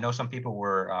I know some people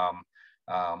were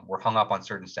hung up on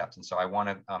certain steps, and so I want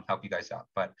to help you guys out.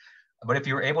 But if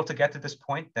you were able to get to this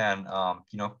point, then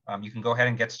you can go ahead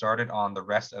and get started on the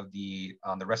rest of the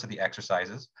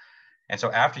exercises. And so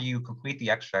after you complete the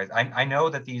exercise, I know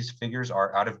that these figures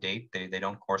are out of date; they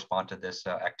don't correspond to this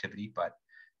activity, but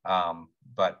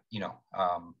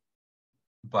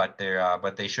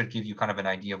they should give you kind of an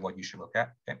idea of what you should look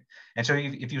at. Okay, and so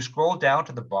if you scroll down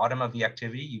to the bottom of the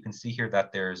activity, you can see here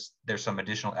that there's some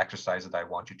additional exercises that I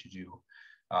want you to do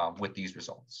with these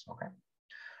results. Okay.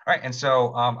 All right, and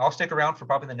so I'll stick around for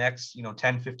probably the next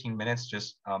 10-15 minutes,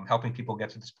 just helping people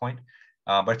get to this point.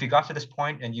 But if you got to this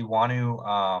point and you want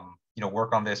to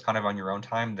work on this kind of on your own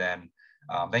time, then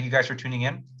thank you guys for tuning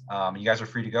in. You guys are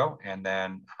free to go, and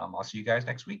then I'll see you guys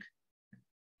next week.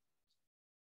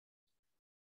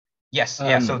 Yes,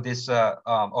 yeah. So this a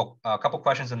couple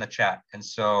questions in the chat, and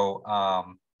so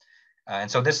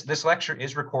this lecture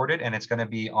is recorded, and it's going to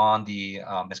be on the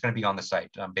site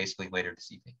basically later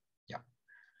this evening. Yeah.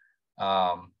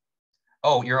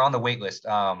 Oh, you're on the wait list.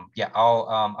 Yeah,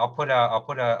 I'll put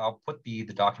the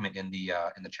document in the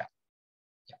chat.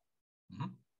 Yeah. Mm-hmm.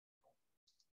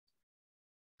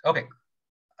 Okay.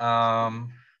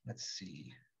 Let's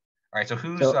see. All right. So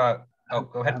who's oh,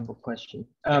 go ahead. I have a question.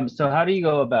 So how do you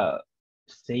go about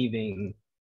saving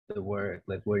the work?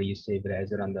 Like, where do you save it?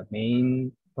 Is it on the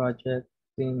main project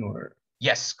thing, or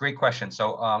Yes, great question.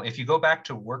 So if you go back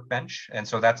to Workbench, and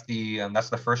so that's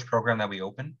the first program that we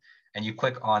open, and you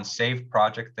click on Save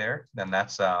Project there, then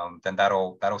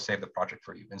that'll save the project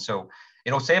for you. And so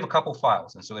it'll save a couple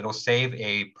files, and so it'll save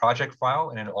a project file,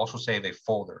 and it'll also save a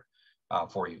folder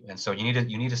for you. And so you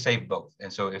need to save both.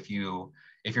 And so if you're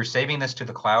saving this to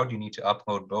the cloud, you need to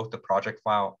upload both the project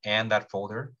file and that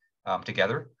folder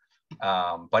together.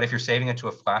 But if you're saving it to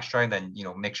a flash drive, then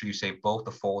make sure you save both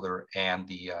the folder and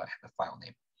the file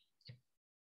name.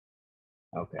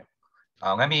 Okay.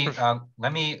 Let me upload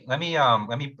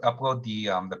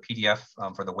the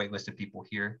PDF for the waitlisted people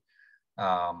here.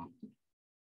 Oh,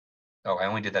 I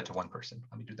only did that to one person.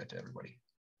 Let me do that to everybody.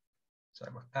 Sorry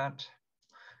about that.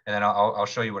 And then I'll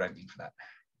show you what I mean for that.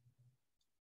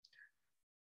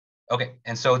 Okay,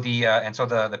 and so the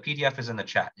PDF is in the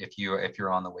chat if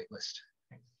you're on the waitlist.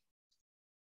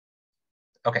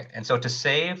 Okay, and so to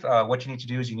save, what you need to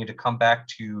do is you need to come back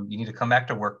to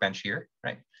Workbench here,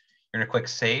 right? You're gonna click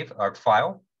Save or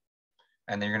File,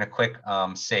 and then you're gonna click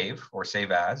Save or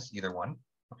Save As, either one.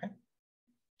 Okay.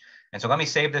 And so let me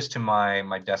save this to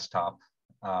my desktop,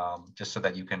 just so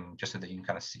that you can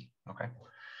kind of see. Okay.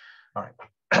 All right.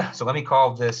 So let me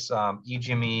call this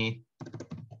EGME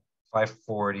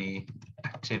 540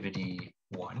 activity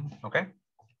 1. Okay.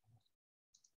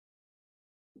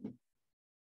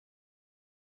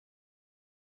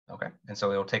 Okay, and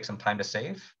so it'll take some time to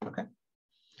save. Okay,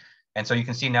 and so you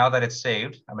can see now that it's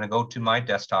saved, I'm going to go to my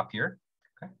desktop here.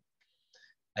 Okay,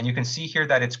 and you can see here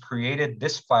that it's created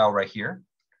this file right here.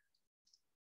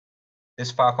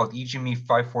 This file called EGME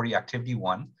 540 activity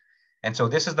 1, and so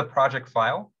this is the project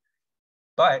file.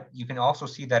 But you can also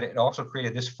see that it also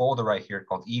created this folder right here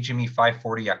called EGME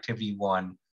 540 activity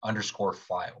 1 _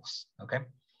 files. Okay.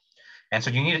 And so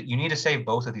you need to save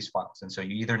both of these files. And so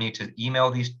you either need to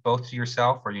email these both to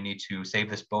yourself, or you need to save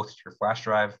this both to your flash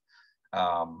drive,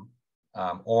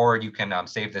 or you can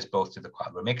save this both to the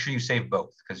cloud. But make sure you save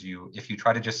both, because if you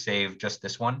try to just save just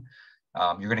this one,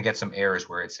 you're going to get some errors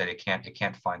where it said it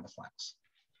can't find the files.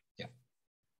 Yeah.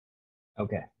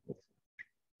 Okay.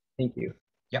 Thank you.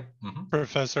 Yep.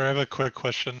 Professor, I have a quick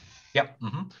question. Yep.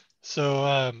 So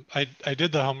I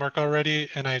did the homework already,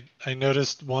 and I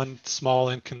noticed one small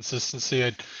inconsistency.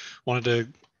 I wanted to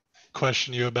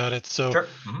question you about it. So sure.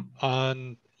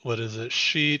 On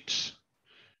sheet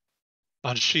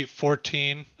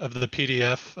 14 of the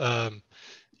PDF,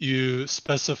 you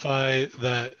specify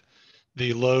that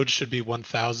the load should be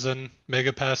 1,000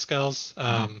 megapascals.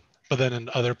 But then in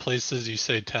other places you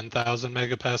say 10,000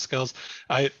 megapascals.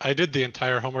 I did the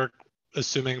entire homework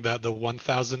assuming that the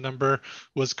 1,000 number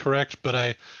was correct, but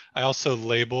I also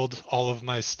labeled all of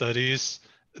my studies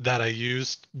that I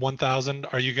used 1,000.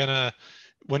 Are you gonna,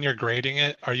 when you're grading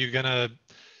it, are you gonna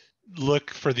look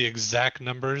for the exact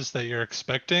numbers that you're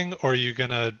expecting, or are you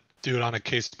gonna do it on a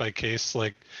case by case?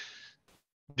 Like,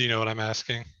 do you know what I'm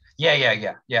asking?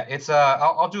 Yeah. It's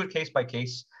I'll do it case by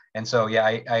case, and so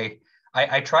yeah,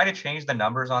 I try to change the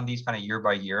numbers on these kind of year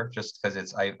by year, just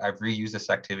because I've reused this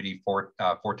activity four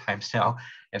times now,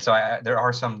 and so there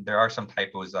are some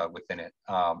typos within it.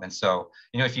 And so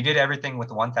if you did everything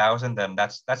with 1,000, then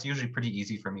that's usually pretty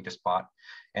easy for me to spot.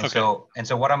 And okay.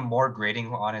 so what I'm more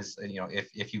grading on is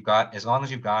if you got, as long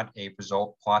as you've got a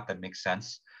result plot that makes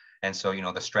sense, and so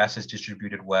the stress is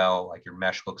distributed well, like your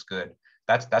mesh looks good.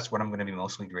 That's what I'm going to be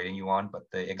mostly grading you on, but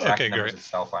the exact numbers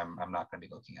itself, I'm not going to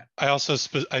be looking at. I also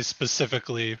I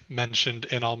specifically mentioned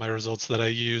in all my results that I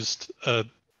used the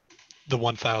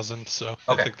 1,000, so okay.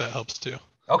 I think that helps too.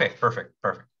 Okay, perfect.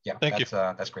 Yeah, thank you.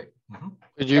 That's great.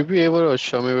 Could you be able to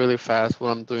show me really fast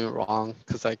what I'm doing wrong?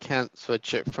 Because I can't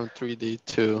switch it from 3D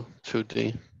to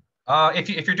 2D.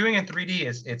 If you're doing it in 3D,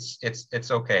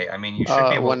 it's okay. I mean, you should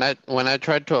be able. When I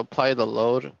tried to apply the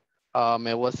load,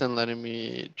 it wasn't letting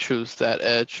me choose that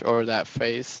edge or that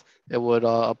face. It would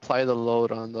apply the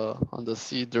load on the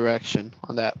C direction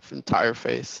on that entire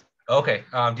face. Okay.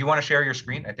 Do you want to share your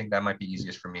screen? I think that might be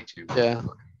easiest for me to. Yeah.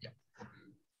 Yeah.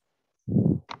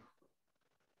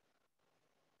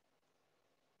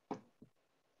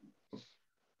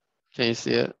 Can you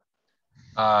see it?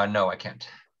 No, I can't.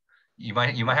 You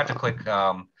might have to click.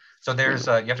 So there's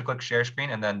you have to click share screen,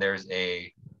 and then there's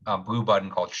a blue button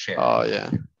called share. Oh yeah.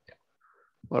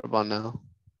 What about now?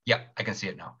 Yeah, I can see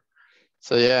it now.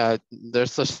 So yeah,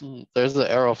 there's the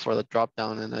arrow for the drop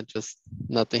down, and it just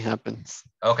nothing happens.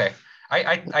 Okay,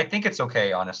 I think it's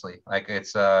okay, honestly. Like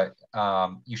it's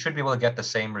you should be able to get the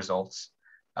same results,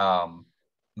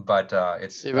 but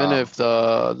it's even if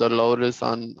the load is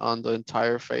on the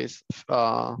entire face.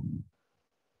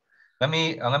 Let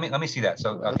me see that.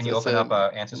 So can you open up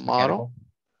ANSYS model?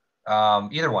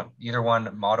 Mechanical? Either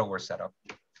one, model or setup.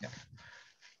 Yeah.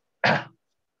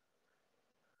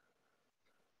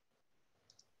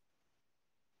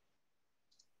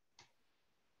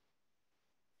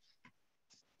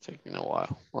 Taking a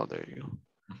while. Oh, there you go.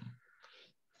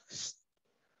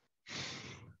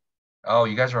 Oh,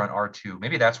 you guys are on R2.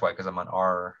 Maybe that's why, because I'm on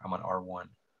R1.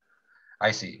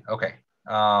 I see. Okay.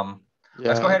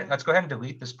 Let's go ahead and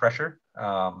delete this pressure.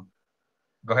 Go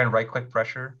ahead and right click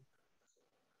pressure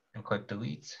and click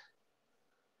delete.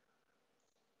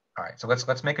 All right, so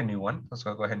let's make a new one. Let's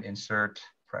go ahead and insert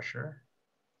pressure.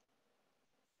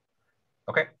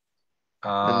 Okay.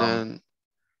 And then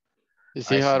you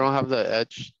see how I don't have the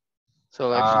edge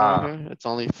selection right here? It's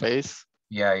only face.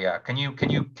 Yeah. Can you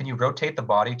rotate the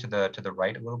body to the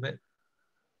right a little bit?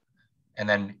 And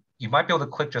then you might be able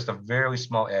to click just a very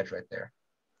small edge right there.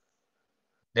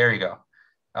 There you go.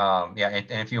 Yeah,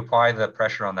 and if you apply the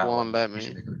pressure on that Won't one, let you me.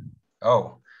 should be good.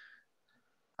 Oh.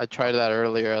 I tried that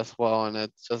earlier as well, and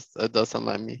it doesn't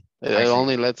let me. It I see.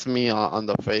 only lets me on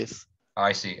the face.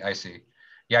 I see.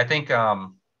 Yeah, I think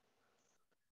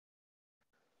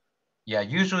yeah,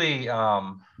 usually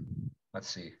let's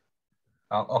see.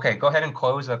 Okay, go ahead and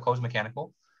close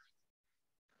mechanical.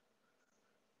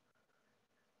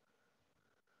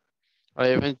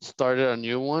 I even started a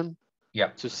new one.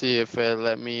 Yeah. To see if it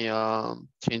let me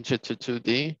change it to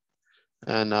 2D,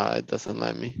 and it doesn't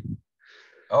let me.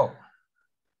 Oh,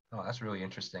 that's really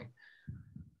interesting.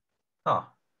 Huh.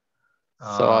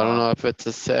 So I don't know if it's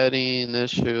a setting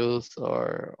issues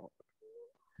or.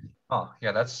 Oh,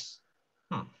 yeah, that's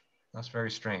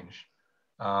very strange.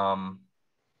 Go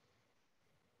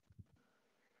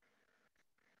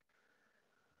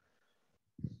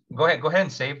ahead and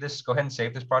save this. Go ahead and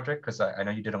save this project, because I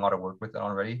know you did a lot of work with it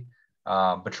already.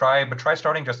 But try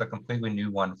starting just a completely new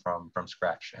one from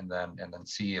scratch, and then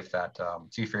see if that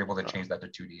see if you're able to change that to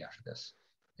 2D after this.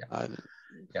 Yeah.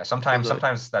 Yeah. Sometimes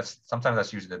that's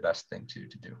usually the best thing to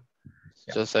do.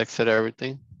 Yeah. Just exit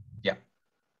everything. Yeah.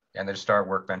 And then start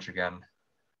Workbench again.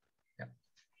 Yeah.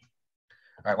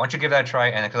 All right. Why don't you give that a try?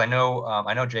 And because I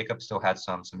know Jacob still had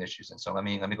some issues, and so let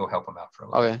me go help him out for a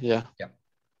little. Okay. Yeah. Yeah.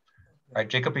 All right,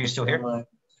 Jacob, are you still here? My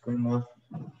screen left.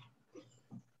 All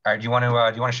right. Do you want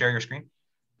to share your screen?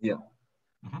 Yeah.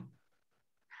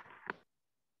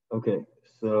 Okay.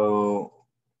 So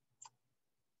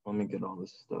let me get all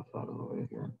this stuff out of the way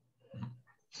here.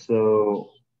 So,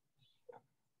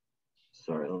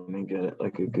 sorry, let me get it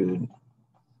like a good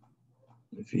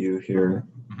view here.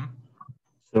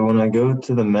 So when I go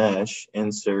to the mesh,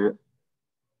 insert,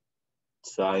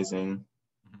 sizing,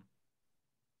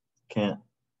 can't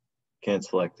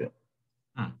select it.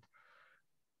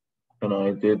 And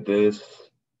I did this,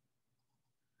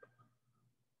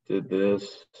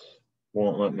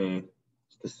 won't let me.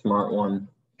 It's the smart one.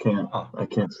 I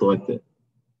can't select it.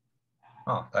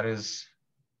 Oh, that is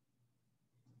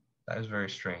very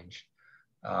strange.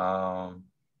 Like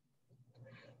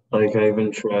I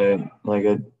even tried,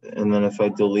 and then if I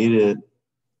delete it,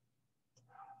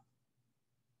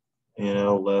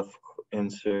 left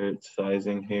insert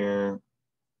sizing here,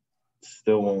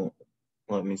 still won't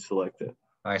let me select it.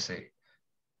 I see.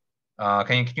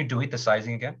 Can you delete the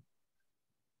sizing again?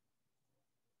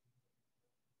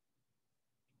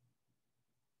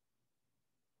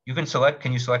 You can select.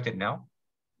 Can you select it now?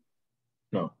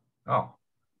 No. Oh,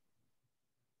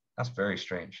 that's very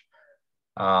strange.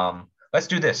 Let's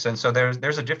do this. And so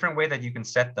there's a different way that you can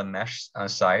set the mesh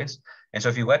size. And so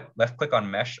if you left click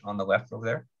on mesh on the left over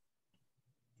there.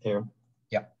 Here.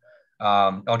 Yeah.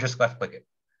 I'll just left click it.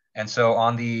 And so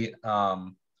on the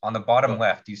bottom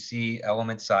left, you see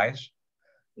element size.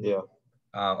 Yeah.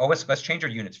 Let's change our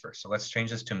units first. So let's change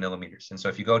this to millimeters. And so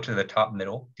if you go to the top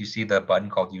middle, do you see the button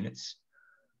called units?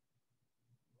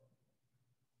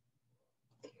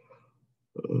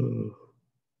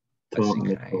 Top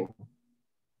middle.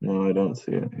 No, I don't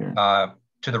see it here.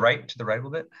 To the right a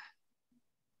little bit.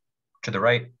 To the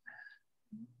right.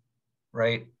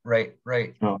 Right.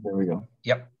 Oh, there we go.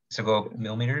 Yep. So go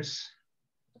millimeters.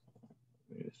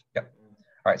 Yep.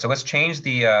 All right. So let's change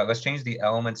the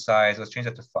element size. Let's change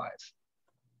that to 5.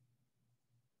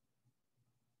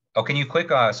 Oh, can you click?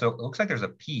 So it looks like there's a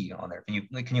P on there.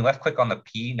 Can you left click on the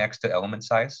P next to element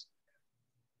size?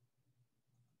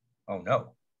 Oh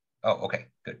no. Oh, okay,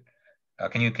 good.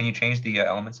 Can you change the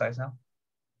element size now?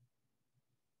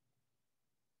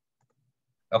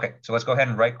 Okay, so let's go ahead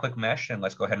and right click mesh, and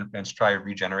let's go ahead and try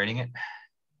regenerating it.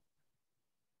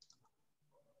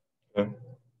 Okay.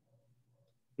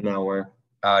 Now where?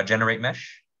 Generate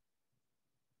mesh.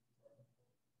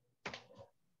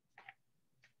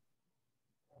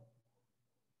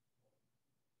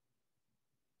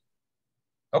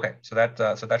 Okay, so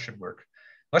that should work.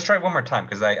 Let's try it one more time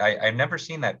because I've never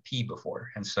seen that P before.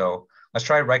 And so let's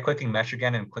try right-clicking mesh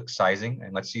again and click sizing,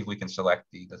 and let's see if we can select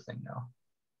the thing now.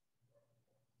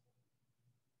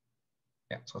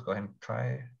 Yeah, so let's go ahead and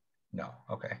try. No,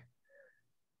 okay.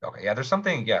 Okay, yeah, there's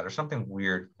something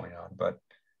weird going on, but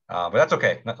that's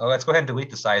okay. Let's go ahead and delete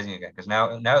the sizing again because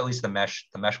now at least the mesh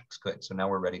looks good. So now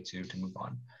we're ready to move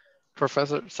on.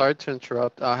 Professor, sorry to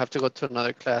interrupt. I have to go to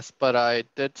another class, but I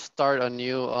did start a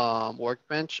new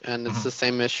workbench, and it's the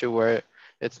same issue where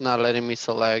it's not letting me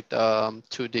select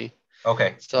 2D.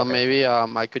 Okay. So maybe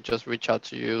I could just reach out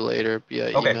to you later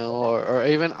via email, or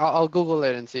even I'll Google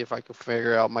it and see if I could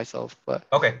figure it out myself. But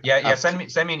okay, yeah. Send me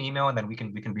an email, and then we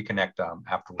can reconnect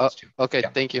afterwards too. Okay,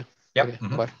 thank you. Yeah. Okay,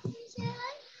 bye.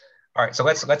 All right, so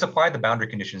let's apply the boundary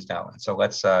conditions now. And so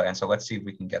let's see if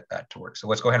we can get that to work. So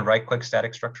let's go ahead and right-click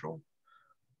static structural.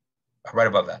 Right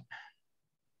above that.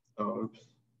 Oh, oops.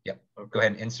 Yep. Okay. Go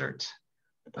ahead and insert.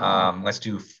 Let's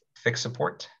do fix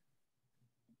support.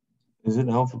 Is it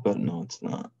alphabet? No, it's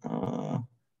not.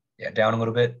 Yeah, down a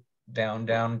little bit.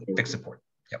 Down. Fix support.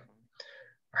 Yep.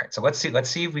 All right. So let's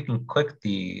see if we can click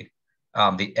the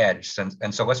edge.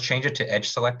 And so let's change it to edge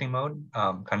selecting mode.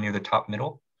 Kind of near the top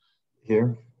middle.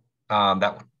 Here.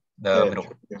 That one. The edge. middle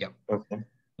one. Yep. Okay.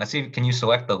 Let's see. Can you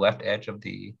select the left edge of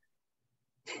the?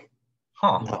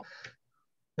 Huh. No.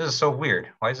 This is so weird.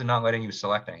 Why is it not letting you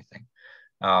select anything?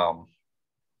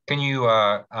 Can you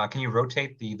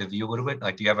rotate the view a little bit?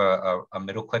 Like, do you have a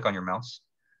middle click on your mouse?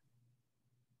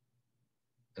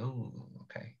 Oh,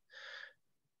 okay.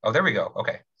 Oh, there we go.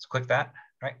 Okay, so click that.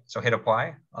 Right. So hit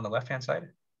apply on the left-hand side.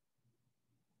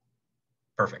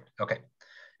 Perfect. Okay.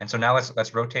 And so now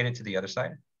let's rotate it to the other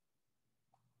side.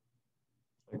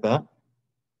 Like that?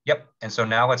 Yep. And so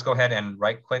now let's go ahead and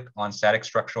right-click on static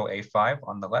structural A5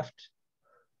 on the left.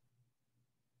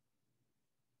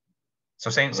 So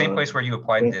same place where you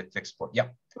applied the fixed support.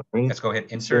 Yep. Let's go ahead,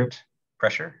 insert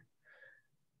pressure.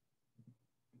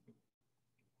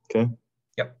 Okay.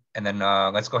 Yep. And then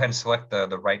let's go ahead and select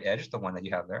the right edge, the one that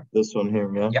you have there. This one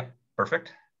here, yeah. Yep.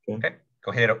 Perfect. Okay.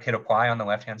 Go hit apply on the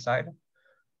left-hand side. All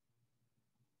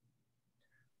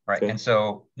right. And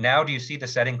so now do you see the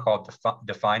setting called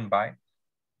defined by?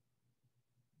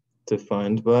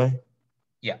 Defined by?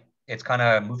 Yeah. It's kind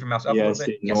of move your mouse up a little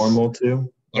bit. Yes. Normal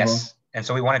to? Yes. And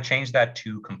so we want to change that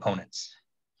to components.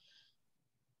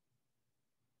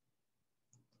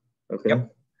 Okay.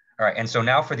 Yep. All right. And so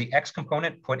now for the X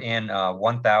component, put in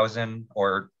 1,000,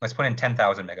 or let's put in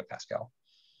 10,000 megapascal.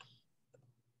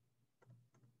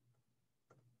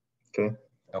 Okay.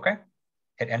 Okay.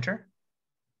 Hit enter.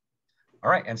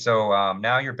 All right. And so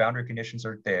now your boundary conditions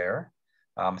are there.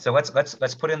 So let's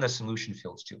put in the solution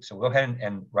fields too. So we'll go ahead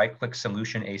and right-click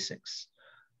solution A6.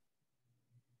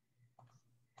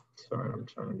 Sorry, I'm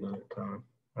trying to get it down.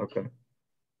 Okay.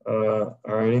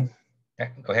 Alrighty.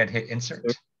 Okay, go ahead, hit insert,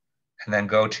 and then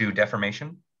go to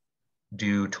deformation.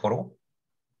 Do total.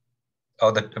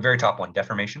 Oh, the very top one,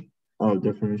 deformation. Oh,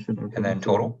 deformation. Okay. And then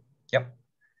total. Yep.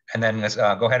 And then let's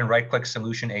go ahead and right-click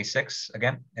solution A6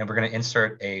 again, and we're going to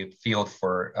insert a field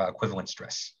for equivalent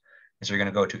stress. And so you're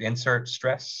going to go to insert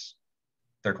stress,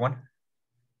 third one,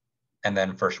 and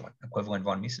then first one, equivalent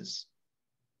von Mises.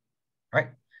 All right.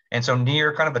 And so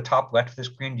near kind of the top left of the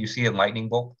screen, do you see a lightning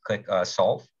bolt? Click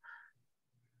solve.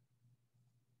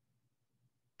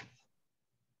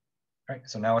 All right,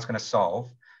 so now it's going to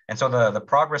solve. And so the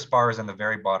progress bar is in the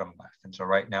very bottom left. And so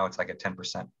right now it's like at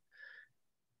 10%.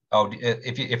 Oh,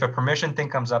 if a permission thing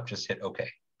comes up, just hit OK.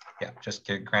 Yeah, just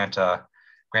grant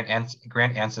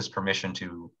ANSYS permission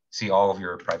to see all of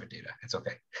your private data. It's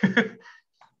OK.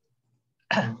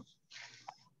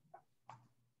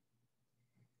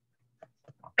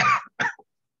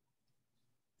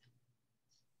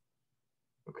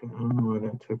 Okay, I don't know why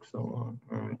that took so long.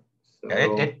 All right. So,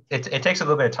 yeah, it takes a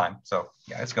little bit of time. So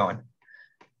yeah, it's going.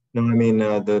 No, I mean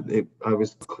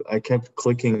I kept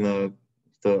clicking the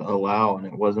allow and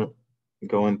it wasn't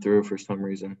going through for some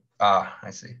reason. Ah, I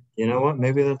see. You know what?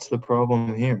 Maybe that's the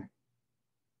problem here.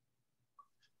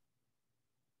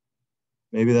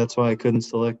 Maybe that's why I couldn't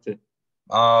select it.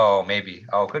 Oh, maybe.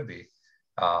 Oh, could be.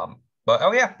 But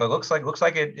oh yeah, but looks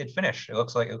like it finished. It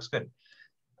looks good.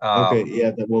 Okay,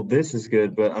 yeah. Well, this is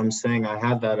good, but I'm saying I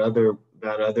had that other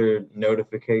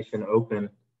notification open,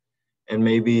 and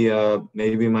maybe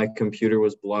my computer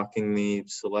was blocking the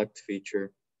select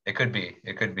feature. It could be.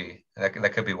 That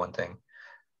could be one thing.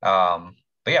 But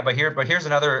yeah, but here's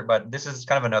another. But this is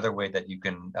kind of another way that you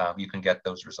can get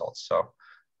those results. So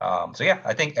yeah,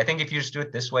 I think if you just do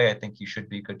it this way, I think you should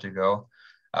be good to go.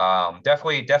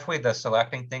 Definitely the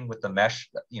selecting thing with the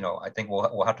mesh. I think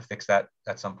we'll have to fix that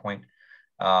at some point.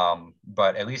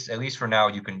 But at least for now,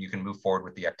 you can move forward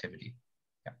with the activity.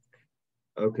 Yeah.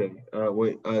 Okay.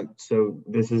 Wait. So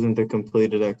this isn't the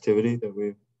completed activity that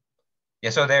we.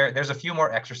 Yeah. So there's a few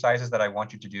more exercises that I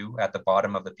want you to do at the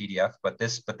bottom of the PDF, but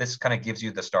this kind of gives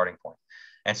you the starting point.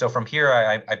 And so from here,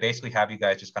 I basically have you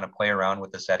guys just kind of play around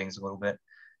with the settings a little bit,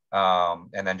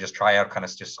 and then just try out kind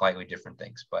of just slightly different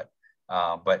things. But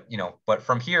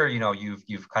from here,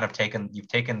 you've kind of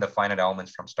taken the finite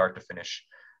elements from start to finish.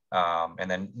 And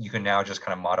then you can now just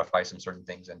kind of modify some certain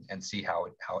things and see how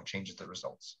it changes the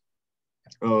results.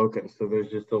 Oh, okay. So there's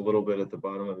just a little bit at the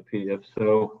bottom of the PDF.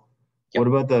 So what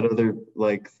about that other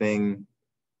thing?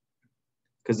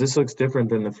 Because this looks different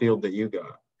than the field that you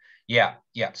got. Yeah.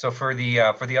 So for the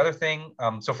other thing,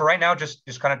 so for right now, just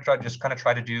kind of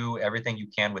try to do everything you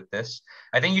can with this.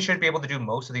 I think you should be able to do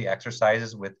most of the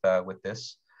exercises with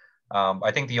this.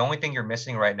 I think the only thing you're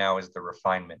missing right now is the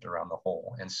refinement around the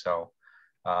hole, and so.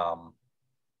 What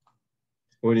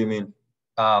do you mean?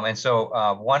 One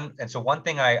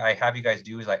thing I have you guys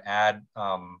do is I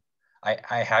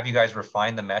have you guys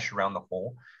refine the mesh around the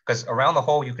hole, because around the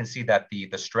hole you can see that the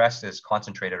stress is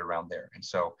concentrated around there, and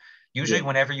so usually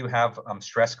whenever you have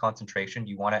stress concentration,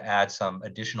 you want to add some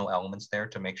additional elements there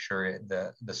to make sure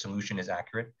the solution is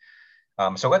accurate.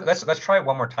 So let's try it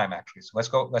one more time actually. So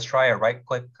let's try a right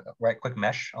click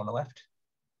mesh on the left.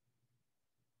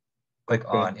 Click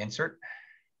on insert.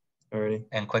 Alrighty.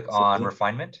 And click on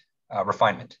refinement.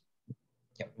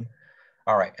 Yep.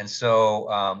 All right. And so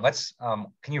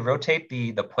can you rotate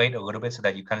the plate a little bit so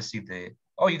that you kind of see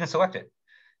you can select it.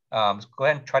 So go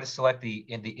ahead and try to select the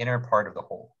inner part of the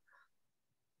hole.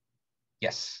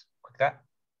 Yes, click that.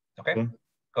 Okay.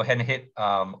 Go ahead and hit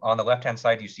on the left-hand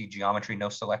side, you see geometry, no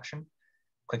selection.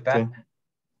 Click that.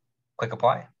 Click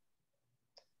apply.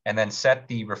 And then set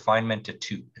the refinement to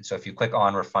 2. And so if you click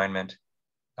on refinement,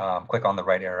 click on the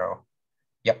right arrow.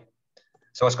 Yep.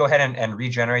 So let's go ahead and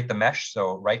regenerate the mesh.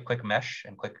 So right click mesh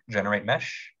and click generate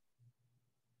mesh.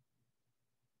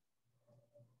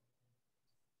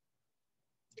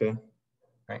 Okay.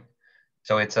 Right.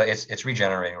 So it's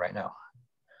regenerating right now.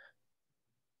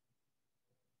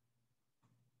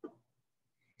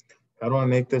 How do I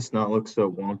make this not look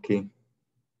so wonky?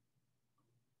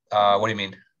 What do you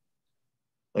mean?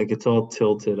 Like it's all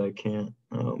tilted. I can't.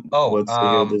 Let's see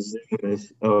here. The zoom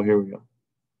is. Oh, here we go.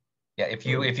 Yeah, if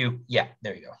you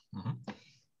there you go. Mm-hmm.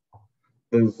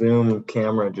 The zoom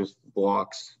camera just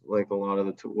blocks like a lot of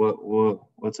the.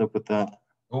 What's up with that?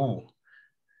 Oh,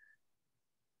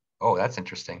 that's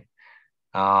interesting.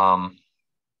 That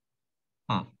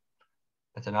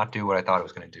did not do what I thought it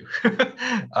was going to do.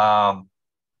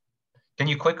 Can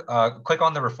you click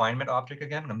on the refinement object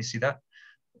again? Let me see that.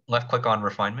 Left click on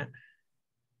refinement.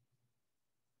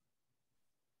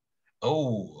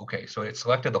 Oh, okay. So it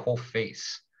selected the whole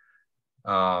face.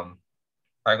 All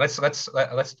right,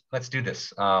 let's do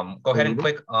this. Go ahead and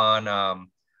click on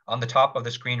the top of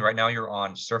the screen. Right now you're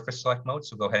on surface select mode,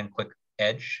 so go ahead and click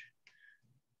edge.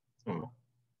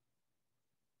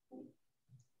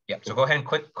 Yep. So go ahead and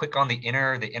click on the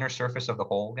inner surface of the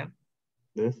hole again.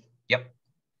 This? Yep.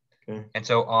 Okay. And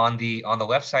so on the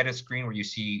left side of the screen where you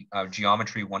see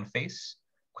geometry one face,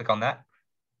 click on that.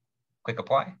 Click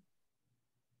apply.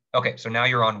 Okay, so now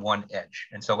you're on one edge.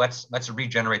 And so let's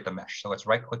regenerate the mesh. So let's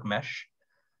right click mesh.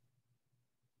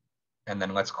 And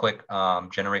then let's click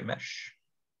generate mesh.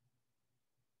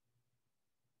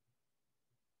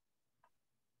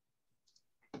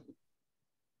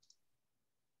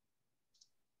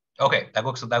 Okay, that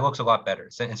looks a lot better.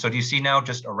 And so do you see now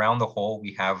just around the hole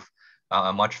we have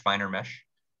a much finer mesh?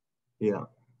 Yeah.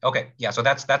 Okay, yeah. So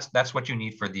that's what you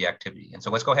need for the activity. And so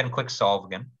let's go ahead and click solve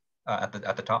again at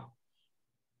the top.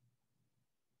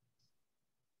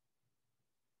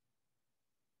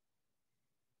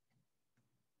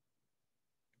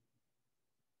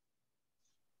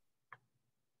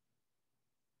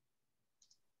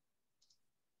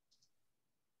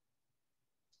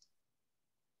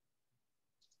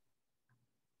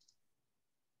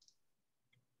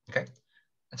 Okay,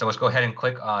 and so let's go ahead and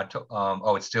click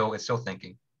it's still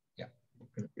thinking. Yeah.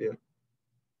 Yeah. All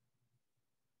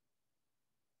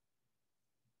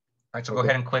right, so go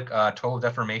ahead and click total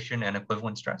deformation and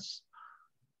equivalent stress.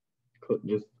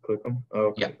 Just click them.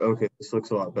 Oh, okay. Yeah. Okay, this looks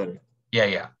a lot better.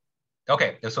 Yeah.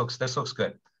 Okay, this looks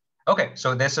good. Okay,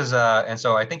 so this is and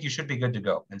so I think you should be good to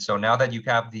go. And so now that you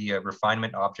have the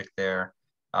refinement object there,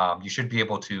 you should be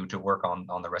able to work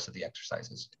on the rest of the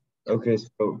exercises. Okay,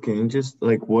 so can you just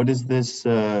what is this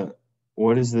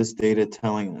data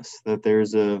telling us? That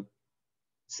there's a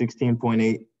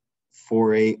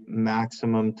 16.848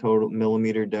 maximum total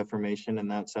millimeter deformation in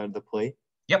that side of the plate?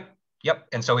 Yep. Yep.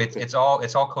 And so it's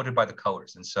all coded by the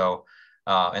colors. And so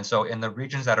in the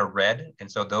regions that are red,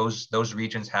 and so those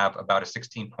regions have about a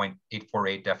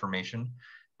 16.848 deformation.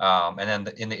 And then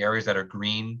in the areas that are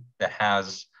green, that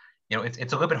has, it's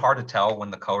a little bit hard to tell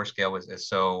when the color scale is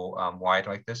so wide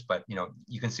like this, but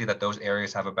you can see that those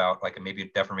areas have about like maybe a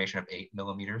deformation of 8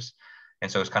 millimeters.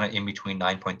 And so it's kind of in between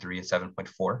 9.3 and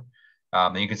 7.4.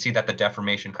 And you can see that the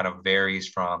deformation kind of varies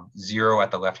from 0 at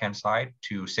the left-hand side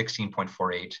to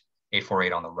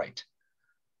 16.848 on the right.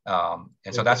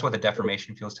 And so that's what the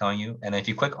deformation field is telling you. And then if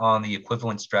you click on the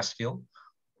equivalent stress field,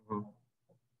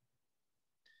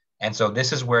 and so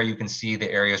this is where you can see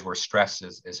the areas where stress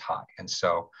is high. And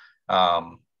so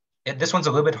this one's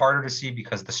a little bit harder to see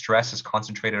because the stress is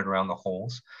concentrated around the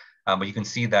holes. But you can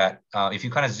see that if you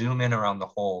kind of zoom in around the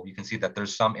hole, you can see that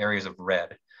there's some areas of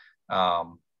red.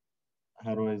 How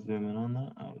do I zoom in on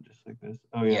that? Oh, just like this.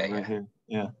 Oh yeah, right here.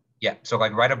 Yeah. Yeah. So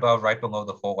like right above, right below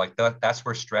the hole, like that's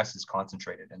where stress is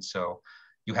concentrated. And so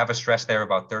you have a stress there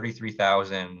about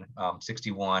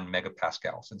 33,061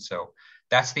 megapascals. And so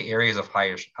that's the areas of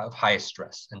highest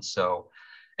stress. And so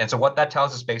what that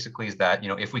tells us basically is that,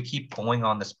 if we keep pulling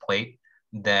on this plate,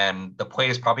 then the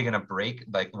plate is probably going to break.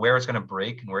 Like where it's going to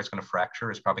break and where it's going to fracture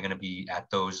is probably going to be at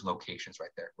those locations right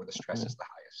there where the stress is the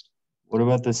highest. What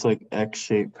about this like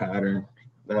X-shaped pattern?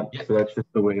 So that's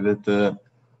just the way that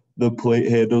the plate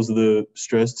handles the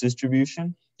stress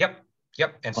distribution?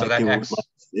 Yep. And so like that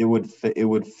it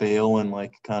would fail in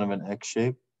like kind of an X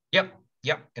shape? Yep.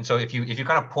 And so if you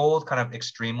kind of pull kind of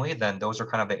extremely, then those are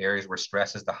kind of the areas where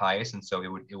stress is the highest. And so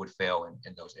it would fail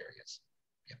in those areas.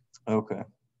 Yeah. Okay.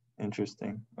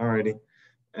 Interesting. Alrighty.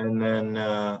 And then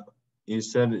you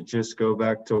said just go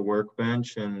back to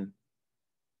Workbench and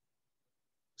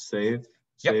save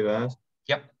as?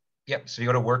 Yep. So you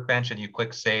go to Workbench and you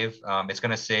click save. It's going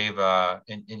to save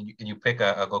and you pick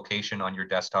a location on your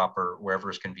desktop or wherever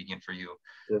is convenient for you.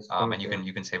 And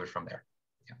you can save it from there.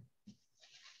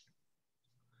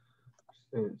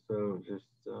 Yeah. So just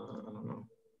I don't know,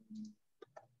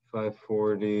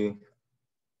 540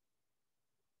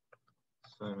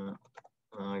 assignment.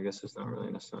 I guess it's not really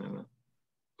an assignment.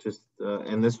 Just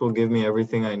and this will give me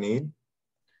everything I need.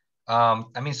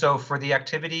 So for the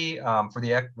activity, for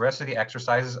the rest of the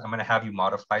exercises, I'm going to have you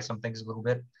modify some things a little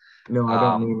bit. No,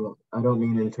 I don't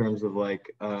mean in terms of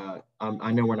like,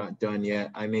 I know we're not done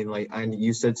yet. I mean, like,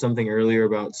 you said something earlier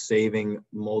about saving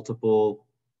multiple,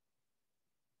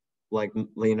 like,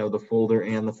 the folder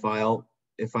and the file.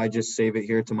 If I just save it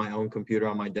here to my own computer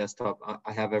on my desktop,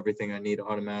 I have everything I need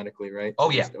automatically, right? Oh,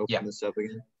 Just open this up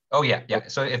again. Oh yeah.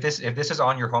 So if this is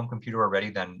on your home computer already,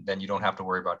 then you don't have to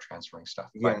worry about transferring stuff.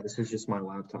 Yeah, this is just my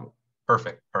laptop.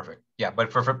 Perfect. Yeah,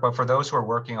 but for those who are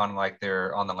working on like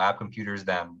on the lab computers,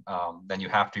 then you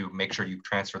have to make sure you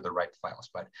transfer the right files.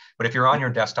 But if you're on your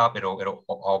desktop, it'll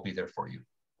all be there for you.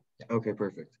 Yeah. Okay,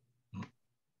 perfect.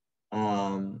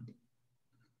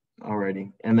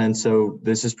 Alrighty, and then so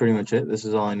this is pretty much it. This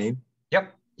is all I need.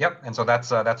 Yep. And so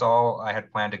that's all I had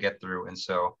planned to get through. And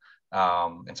so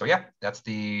yeah, that's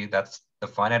the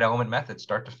finite element method,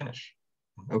 start to finish.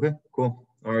 Okay, cool.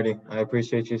 Alrighty, I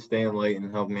appreciate you staying late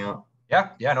and helping me out.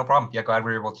 Yeah, no problem. Yeah, glad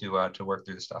we were able to work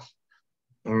through the stuff.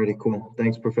 Alrighty, cool.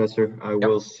 Thanks, Professor. I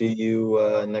will see you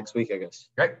next week, I guess.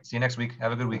 Great. See you next week.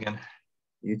 Have a good weekend.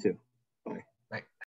 You too.